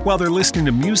time, while they're listening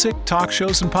to music, talk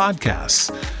shows, and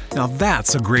podcasts. Now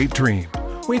that's a great dream.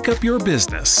 Wake up your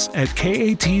business at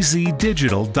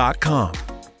katzdigital.com.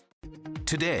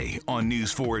 Today on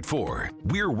News 4 at 4,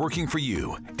 we're working for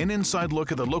you. An inside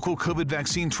look at the local COVID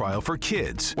vaccine trial for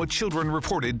kids, what children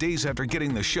reported days after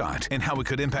getting the shot, and how it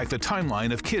could impact the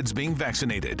timeline of kids being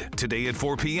vaccinated. Today at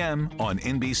 4 p.m. on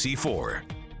NBC4.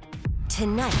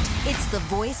 Tonight, it's The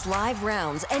Voice Live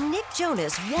rounds, and Nick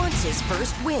Jonas wants his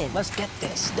first win. Let's get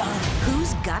this done.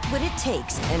 Who's got what it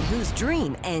takes, and whose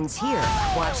dream ends here?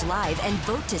 Watch live and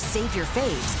vote to save your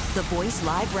faves. The Voice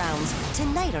Live rounds,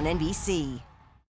 tonight on NBC.